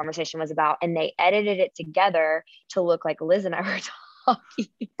what their conversation was about. And they edited it together to look like Liz and I were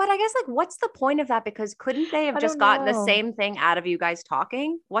talking. But I guess like, what's the point of that? Because couldn't they have just gotten the same thing out of you guys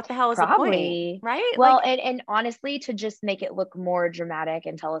talking? What the hell is the point? Right? Well, like, and honestly, to just make it look more dramatic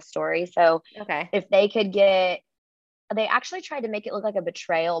and tell a story. So if they could they actually tried to make it look like a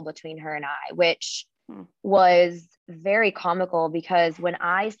betrayal between her and I, which was very comical, because when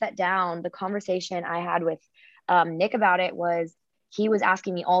I sat down, the conversation I had with Nick about it was, he was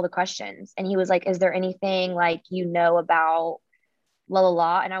asking me all the questions and he was like, is there anything like, about la la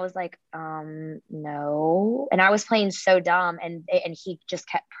la? And I was like, no. And I was playing so dumb, and he just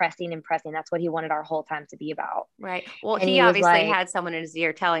kept pressing and pressing. That's what he wanted our whole time to be about. Right. Well, and he obviously had someone in his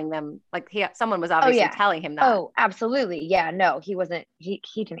ear telling them, like someone was obviously telling him that. Oh, absolutely. Yeah, no, he wasn't, he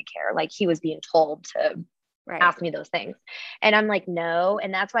didn't care. Like he was being told to ask me those things. And I'm like, no.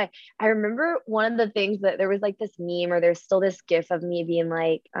 And that's why I remember one of the things that there was like this meme, or there's still this gif of me being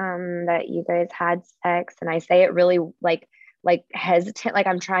like, that you guys had sex. And I say it really like hesitant, like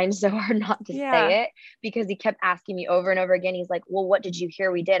I'm trying so hard not to say it, because he kept asking me over and over again. He's like, well, what did you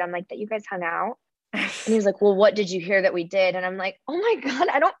hear we did? I'm like, that you guys hung out. And he was like, well, what did you hear that we did? And I'm like, oh my God,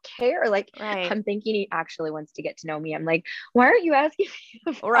 I don't care. Like, I'm thinking he actually wants to get to know me. I'm like, why aren't you asking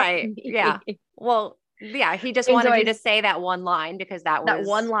me about me? Yeah. Well, yeah, he just wanted you to say that one line, because that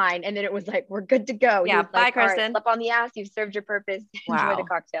one line. And then it was like, we're good to go. Yeah. Bye, like, Kristen. Right, slip on the ass. You've served your purpose. Enjoy the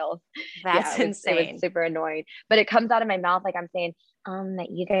cocktails. That's insane. It was super annoying, but it comes out of my mouth like I'm saying, that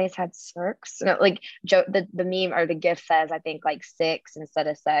you guys had sex. No, like Joe, the meme or the gif says, I think like 6 instead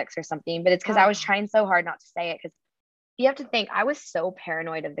of sex or something, but it's because I was trying so hard not to say it, because you have to think, I was so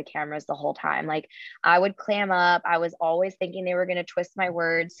paranoid of the cameras the whole time. Like I would clam up. I was always thinking they were going to twist my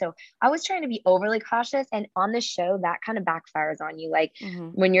words. So I was trying to be overly cautious. And on the show, that kind of backfires on you. Like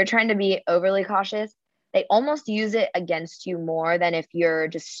when you're trying to be overly cautious, they almost use it against you more than if you're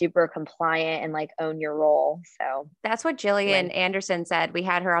just super compliant and like own your role. So that's what Jillian Anderson said. We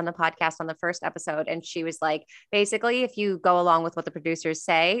had her on the podcast on the first episode, and she was like, basically, if you go along with what the producers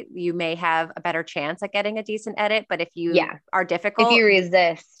say, you may have a better chance at getting a decent edit. But if you are difficult, if you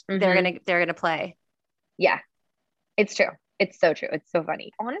resist, they're gonna play. Yeah, it's true. It's so true. It's so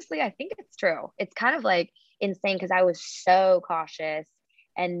funny. Honestly, I think it's true. It's kind of like insane, because I was so cautious.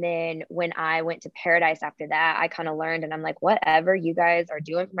 And then when I went to Paradise after that, I kind of learned, and I'm like, whatever you guys are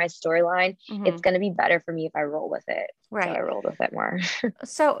doing for my storyline, it's going to be better for me if I roll with it. Right. So I rolled with it more.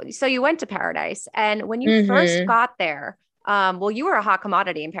 So you went to Paradise, and when you first got there, well, you were a hot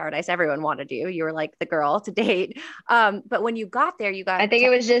commodity in Paradise. Everyone wanted you. You were like the girl to date. But when you got there, I think it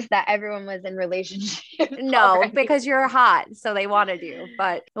was just that everyone was in relationships. No, already. Because you're hot. So they wanted you.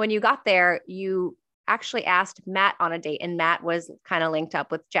 But when you got there, you actually asked Matt on a date, and Matt was kind of linked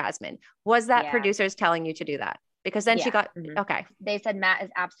up with Jasmine. Was that producers telling you to do that? Because then she got, okay. They said, Matt is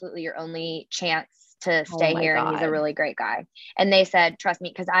absolutely your only chance to stay here. God. And he's a really great guy. And they said, trust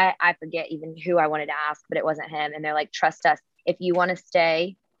me, because I forget even who I wanted to ask, but it wasn't him. And they're like, trust us. If you want to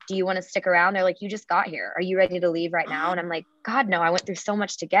stay, do you want to stick around? They're like, you just got here. Are you ready to leave right now? And I'm like, God, no, I went through so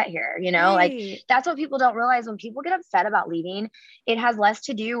much to get here. You know, like that's what people don't realize. When people get upset about leaving, it has less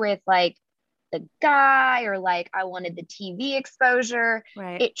to do with like the guy or like, I wanted the TV exposure.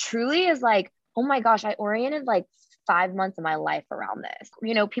 Right. It truly is like, oh my gosh, I oriented like 5 months of my life around this.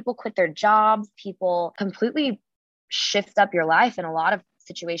 You know, people quit their jobs, people completely shift up your life in a lot of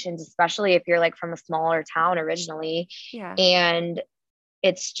situations, especially if you're like from a smaller town originally. Yeah. And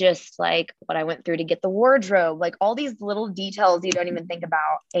it's just like what I went through to get the wardrobe, like all these little details you don't even think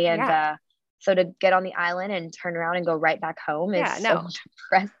about. And so to get on the island and turn around and go right back home is so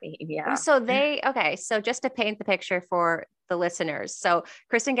depressing. Yeah. So just to paint the picture for the listeners. So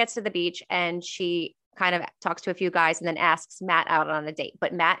Kristen gets to the beach and she kind of talks to a few guys and then asks Matt out on a date,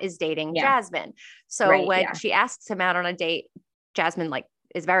 but Matt is dating Jasmine. So when she asks him out on a date, Jasmine like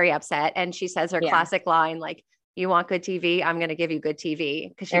is very upset. And she says her classic line, like, you want good TV? I'm going to give you good TV,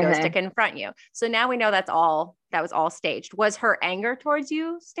 because she goes to confront you. So now we know that was all staged. Was her anger towards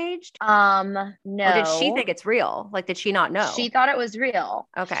you staged? No. Or did she think it's real? Like, did she not know? She thought it was real.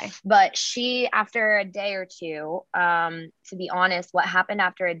 Okay. But she, after a day or two, to be honest, what happened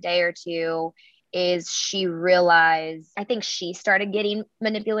after a day or two is she realized, I think she started getting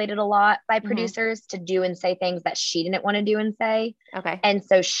manipulated a lot by producers to do and say things that she didn't want to do and say. Okay. And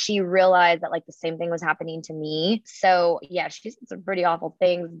so she realized that like the same thing was happening to me. So yeah, she said some pretty awful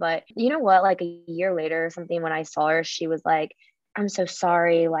things, but you know what, like a year later or something, when I saw her, she was like, I'm so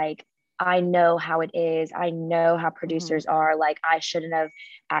sorry. Like, I know how it is. I know how producers are. Like, I shouldn't have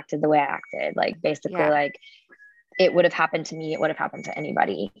acted the way I acted. Like, basically, like, it would have happened to me. It would have happened to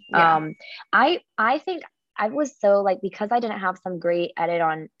anybody. Yeah. I think I was so like, because I didn't have some great edit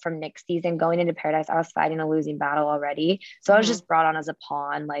on from Nick's season going into Paradise, I was fighting a losing battle already. So I was just brought on as a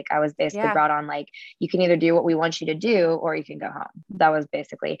pawn. Like, I was basically brought on, like, you can either do what we want you to do or you can go home. That was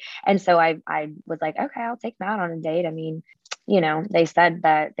basically. And so I was like, okay, I'll take Matt on a date. I mean, you know, they said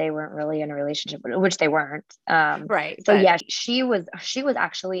that they weren't really in a relationship, which they weren't. Right. So yeah, she was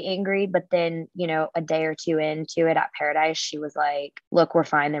actually angry, but then, you know, a day or two into it at Paradise, she was like, look, we're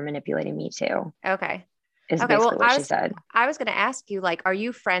fine. They're manipulating me too. Okay. Is basically what she said. I was going to ask you, like, are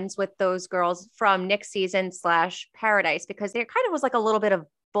you friends with those girls from Nick's season / Paradise? Because there kind of was like a little bit of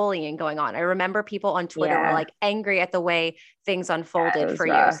bullying going on. I remember people on Twitter were like angry at the way things unfolded for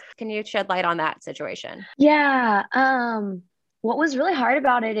you. Can you shed light on that situation? Yeah. What was really hard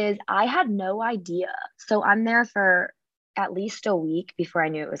about it is I had no idea. So I'm there for at least a week before I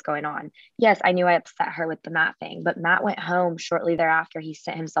knew it was going on. Yes, I knew I upset her with the Matt thing, but Matt went home shortly thereafter. He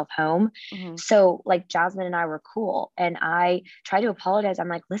sent himself home. So like Jasmine and I were cool. And I tried to apologize. I'm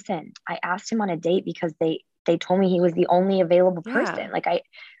like, listen, I asked him on a date because they told me he was the only available person. Like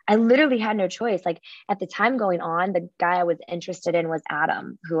I literally had no choice. Like at the time going on, the guy I was interested in was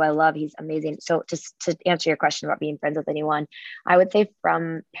Adam, who I love. He's amazing. So just to answer your question about being friends with anyone, I would say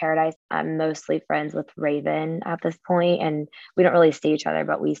from Paradise, I'm mostly friends with Raven at this point, and we don't really see each other,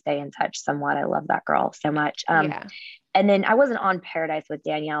 but we stay in touch somewhat. I love that girl so much. And then I wasn't on Paradise with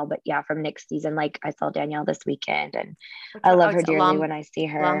Danielle, but yeah, from Nick's season, like I saw Danielle this weekend and I love her dearly when I see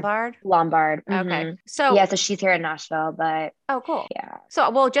her. Lombard. Okay. So yeah, so she's here in Nashville, but oh, cool. Yeah. So,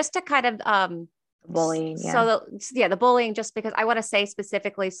 well, just to kind of, bullying. Yeah. So the bullying, just because I want to say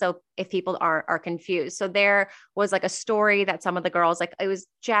specifically, so if people are confused. So there was like a story that some of the girls, like it was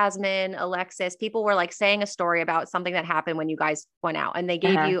Jasmine, Alexis, people were like saying a story about something that happened when you guys went out and they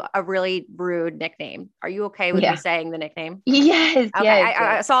gave you a really rude nickname. Are you okay with me saying the nickname? Yes. Okay.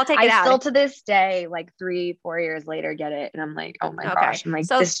 Yes. So I'll take it out. I still to this day, like 3-4 years later, get it. And I'm like, oh my gosh. I'm like,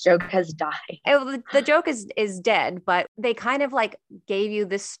 so, this joke has died. The joke is dead, but they kind of like gave you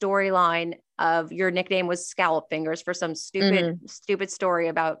this storyline of your nickname was Scallop Fingers for some stupid story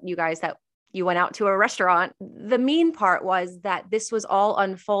about you guys that you went out to a restaurant. The mean part was that this was all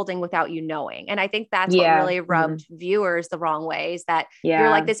unfolding without you knowing. And I think that's what really rubbed viewers the wrong way, is that you're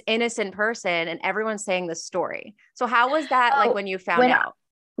like this innocent person and everyone's saying the story. So how was that like when you found out?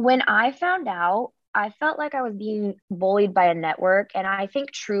 When I found out, I felt like I was being bullied by a network. And I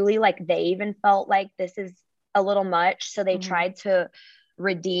think truly like they even felt like this is a little much. So they tried to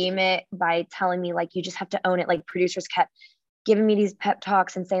redeem it by telling me like, you just have to own it. Like producers kept giving me these pep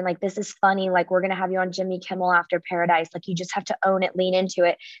talks and saying like, this is funny. Like, we're going to have you on Jimmy Kimmel after Paradise. Like, you just have to own it, lean into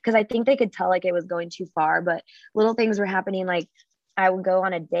it. Cause I think they could tell like it was going too far, but little things were happening. Like I would go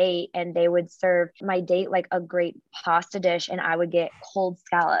on a date and they would serve my date like a great pasta dish and I would get cold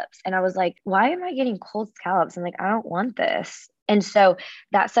scallops. And I was like, why am I getting cold scallops? I'm like, I don't want this. And so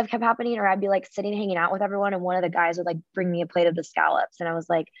that stuff kept happening, or I'd be like sitting hanging out with everyone and one of the guys would like bring me a plate of the scallops. And I was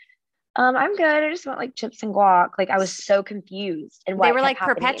like, I'm good. I just want like chips and guac. Like I was so confused. And they were like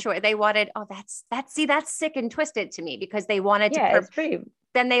perpetuate. They wanted, that's sick and twisted to me because they wanted to. It's pretty.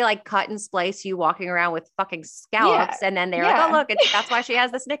 Then they like cut and splice you walking around with fucking scallops. And then they're like, oh, look, that's why she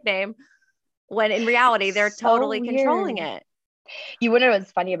has this nickname. When in reality, they're so totally weird. Controlling it. You wonder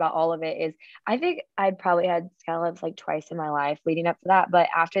what's funny about all of it is I think I'd probably had scallops like twice in my life leading up to that. But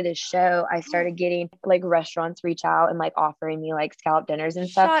after this show, I started getting like restaurants reach out and like offering me like scallop dinners and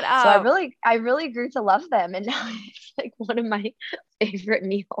stuff. Shut up. So I really grew to love them. And now it's like one of my favorite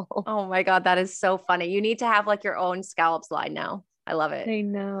meals. Oh my God. That is so funny. You need to have like your own scallops line now. I love it. I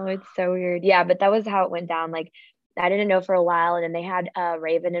know. It's so weird. Yeah. But that was how it went down. Like I didn't know for a while. And then they had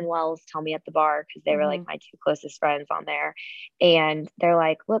Raven and Wells tell me at the bar because they were like my two closest friends on there. And they're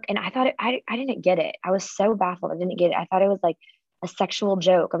like, look, and I thought I didn't get it. I was so baffled. I didn't get it. I thought it was like a sexual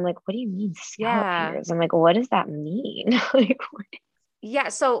joke. I'm like, what do you mean scallop fingers? I'm like, what does that mean? Like, what? Yeah.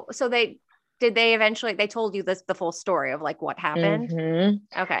 So they eventually, they told you the full story of like what happened.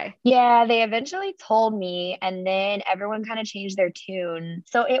 Okay. Yeah. They eventually told me, and then everyone kind of changed their tune.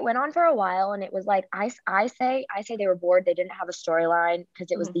 So it went on for a while, and it was like, I say they were bored. They didn't have a storyline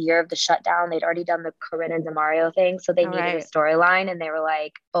because it was the year of the shutdown. They'd already done the Corinne and Demario thing. So they needed a storyline, and they were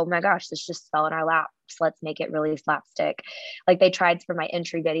like, oh my gosh, this just fell in our lap. Let's make it really slapstick. Like they tried for my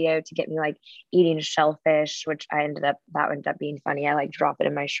entry video to get me like eating shellfish, which that ended up being funny. I like drop it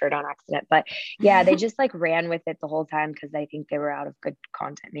in my shirt on accident, but yeah, they just like ran with it the whole time because I think they were out of good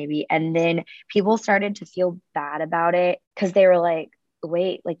content maybe. And then people started to feel bad about it because they were like,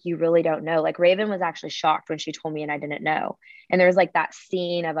 wait, like you really don't know. Like Raven was actually shocked when she told me and I didn't know. And there was like that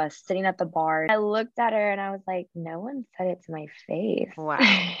scene of us sitting at the bar. I looked at her and I was like, no one said it to my face. Wow.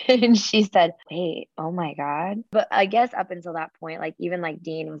 And she said, wait, oh my God. But I guess up until that point, like even like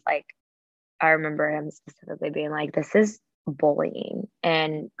Dean was like, I remember him specifically being like, this is bullying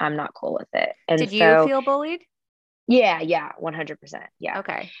and I'm not cool with it. And did you feel bullied? Yeah, 100%. Yeah.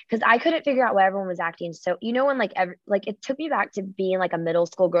 Okay. Because I couldn't figure out why everyone was acting. So, you know, when like, it took me back to being like a middle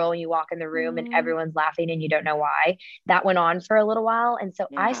school girl and you walk in the room and everyone's laughing and you don't know why. That went on for a little while. And so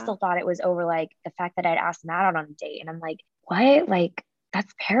I still thought it was over like the fact that I'd asked Matt out on a date. And I'm like, what? Like,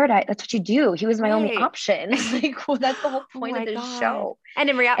 that's paradise. That's what you do. He was my only option. Like, well, that's the whole point of this show. And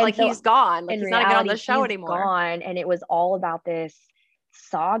in reality, like so he's gone. Like he's not even on the show anymore. Gone. And it was all about this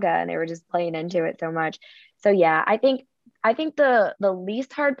saga and they were just playing into it so much. So yeah, I think the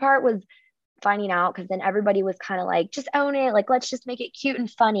least hard part was finding out because then everybody was kind of like, just own it. Like, let's just make it cute and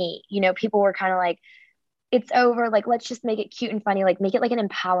funny. You know, people were kind of like, it's over. Like, let's just make it cute and funny. Like, make it like an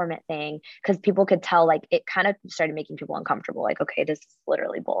empowerment thing because people could tell like it kind of started making people uncomfortable. Like, okay, this is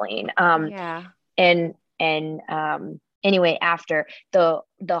literally bullying. Anyway, after the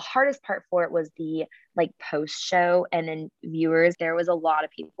hardest part for it was the like post show and then viewers, there was a lot of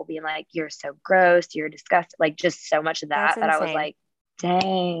people being like, you're so gross, you're disgusting, like just so much of that I was like,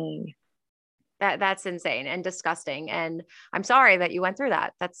 dang. That's insane and disgusting. And I'm sorry that you went through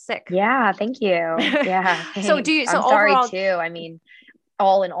that. That's sick. Yeah. Thank you. Yeah. So I'm sorry too. I mean,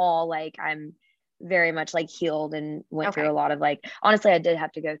 all in all, like I'm very much like healed and went through a lot of like, honestly, I did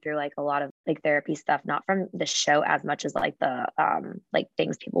have to go through like a lot of like therapy stuff, not from the show as much as like the like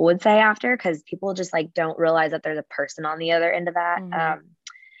things people would say after, because people just like don't realize that there's a person on the other end of that.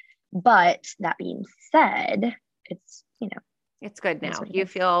 But that being said, it's, you know, it's good now. You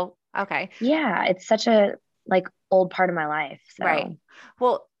feel okay. Yeah. It's such a like old part of my life. So. Right.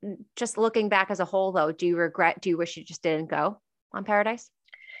 Well, just looking back as a whole though, do you wish you just didn't go on Paradise?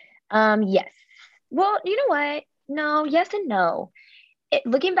 Yes. Well, you know what? No, yes and no.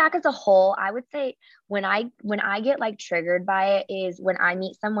 Looking back as a whole, I would say when I get like triggered by it is when I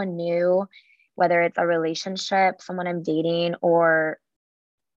meet someone new, whether it's a relationship, someone I'm dating, or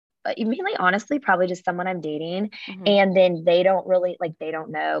mainly honestly, probably just someone I'm dating. And then they don't really like, they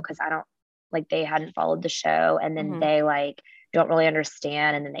don't know because I don't like, they hadn't followed the show and then they like don't really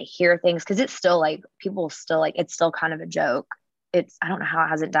understand. And then they hear things because it's still like, people still like, it's still kind of a joke. I don't know how it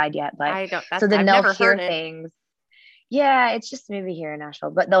hasn't died yet, but so then they'll hear things. Yeah, it's just a movie here in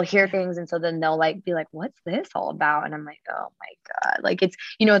Nashville, but they'll hear things. And so then they'll like be like, what's this all about? And I'm like, oh my God. Like it's,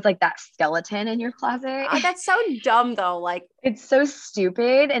 it's like that skeleton in your closet. Oh, that's so dumb though. Like it's so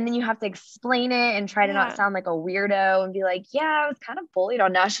stupid. And then you have to explain it and try to Yeah. not sound like a weirdo and be like, yeah, I was kind of bullied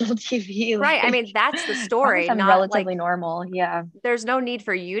on national TV. right. I Like, mean, that's the story. I'm Not relatively like normal. Yeah. there's no need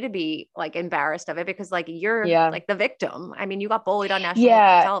for you to be like embarrassed of it because like you're Yeah. like the victim. I mean, you got bullied on national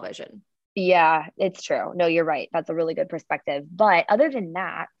Yeah. television. Yeah, it's true. No, you're right. That's a really good perspective. But other than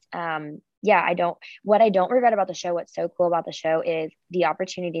that, what I don't regret about the show, what's so cool about the show is the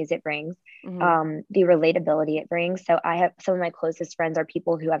opportunities it brings, the relatability it brings. So I have some of my closest friends are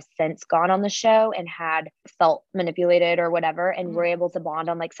people who have since gone on the show and had felt manipulated or whatever, and were able to bond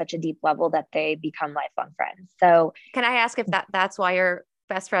on like such a deep level that they become lifelong friends. So can I ask if that's why you're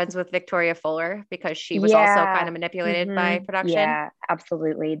best friends with Victoria Fuller, because she was also kind of manipulated by production? Yeah,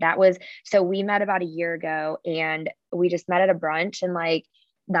 absolutely. So we met about a year ago and we just met at a brunch, and like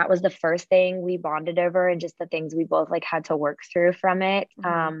that was the first thing we bonded over, and just the things we both like had to work through from it,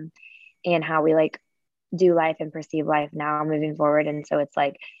 and how we like do life and perceive life now moving forward. And so it's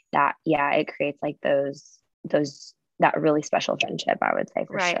like that, it creates like those that really special friendship, I would say,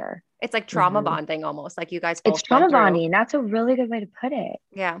 for sure. It's like trauma bonding almost, like you guys both it's trauma bonding. That's a really good way to put it.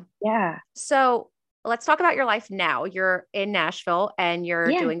 Yeah. So let's talk about your life now. You're in Nashville and you're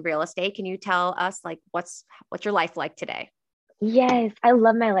doing real estate. Can you tell us like what's your life like today? Yes, I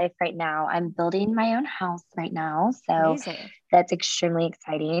love my life right now. I'm building my own house right now. So Amazing. That's extremely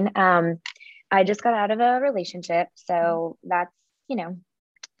exciting. I just got out of a relationship. So that's,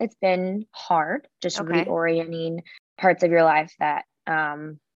 it's been hard, just reorienting parts of your life that,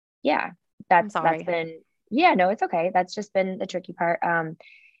 that's been, no, it's okay. That's just been the tricky part.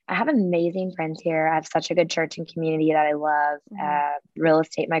 I have amazing friends here. I have such a good church and community that I love. Real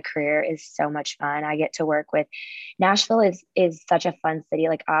estate, my career is so much fun. I get to work with Nashville is such a fun city.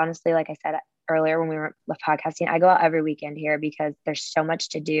 Like, honestly, like I said earlier, when we were podcasting, I go out every weekend here because there's so much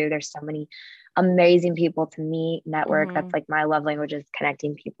to do. There's so many amazing people to meet, network. That's like my love language, is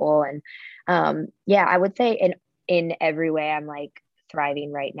connecting people. And I would say in every way, I'm like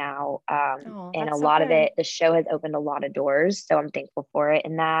thriving right now. And a lot of it, the show has opened a lot of doors. So I'm thankful for it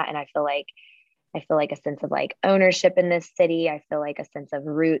in that. And I feel like a sense of like ownership in this city. I feel like a sense of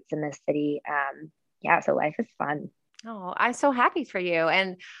roots in this city. So life is fun. Oh, I'm so happy for you.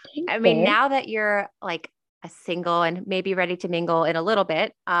 And I mean, now that you're like a single and maybe ready to mingle in a little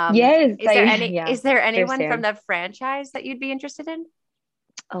bit, is there anyone from the franchise that you'd be interested in?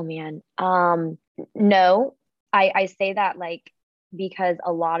 Oh man. No, I say that like, because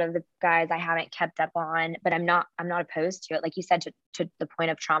a lot of the guys I haven't kept up on, but I'm not opposed to it. Like you said, to the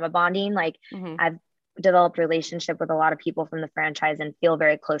point of trauma bonding, like I've developed a relationship with a lot of people from the franchise and feel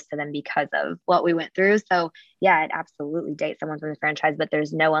very close to them because of what we went through. So I'd absolutely date someone from the franchise, but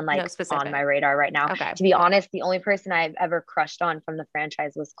there's no one like on my radar right now. Okay. To be honest, the only person I've ever crushed on from the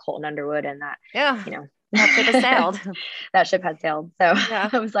franchise was Colton Underwood, and that, that ship has sailed. That ship has sailed. So I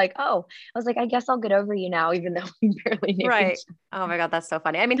was like, I guess I'll get over you now, even though we barely knew each other. Oh my God, that's so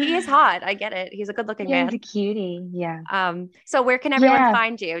funny. I mean, he is hot. I get it. He's a good looking man. He's a cutie. Yeah. So where can everyone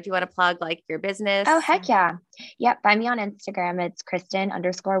find you? Do you want to plug like your business? Oh, heck yeah. Yep. Find me on Instagram. It's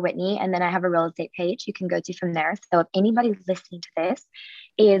Kristen_Whitney. And then I have a real estate page you can go to from there. So if anybody listening to this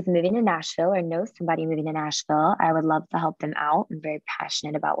is moving to Nashville or knows somebody moving to Nashville, I would love to help them out. I'm very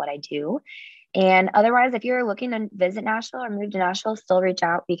passionate about what I do. And otherwise, if you're looking to visit Nashville or move to Nashville, still reach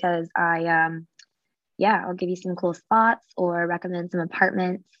out, because I'll give you some cool spots or recommend some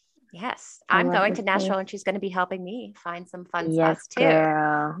apartments. Yes, I'm going to Nashville and she's going to be helping me find some fun spots too.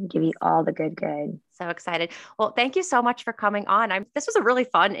 Girl. Give you all the good. So excited. Well, thank you so much for coming on. This was a really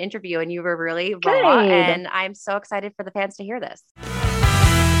fun interview and you were really raw, and I'm so excited for the fans to hear this.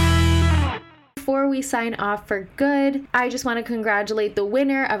 Before we sign off for good, I just want to congratulate the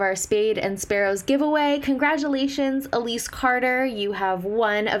winner of our Spade and Sparrows giveaway. Congratulations, Elise Carter. You have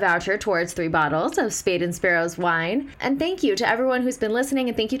won a voucher towards 3 bottles of Spade and Sparrows wine. And thank you to everyone who's been listening,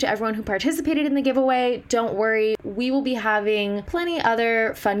 and thank you to everyone who participated in the giveaway. Don't worry, we will be having plenty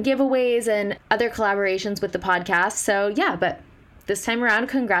other fun giveaways and other collaborations with the podcast. So but this time around,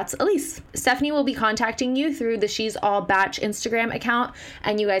 congrats, Elise. Stephanie will be contacting you through the She's All Batch Instagram account,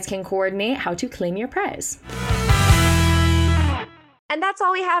 and you guys can coordinate how to claim your prize. And that's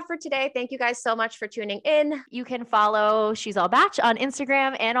all we have for today. Thank you guys so much for tuning in. You can follow She's All Batch on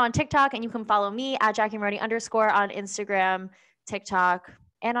Instagram and on TikTok, and you can follow me at JackieMaroney _ on Instagram, TikTok,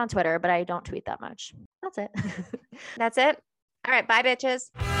 and on Twitter, but I don't tweet that much. That's it. That's it. All right. Bye, bitches.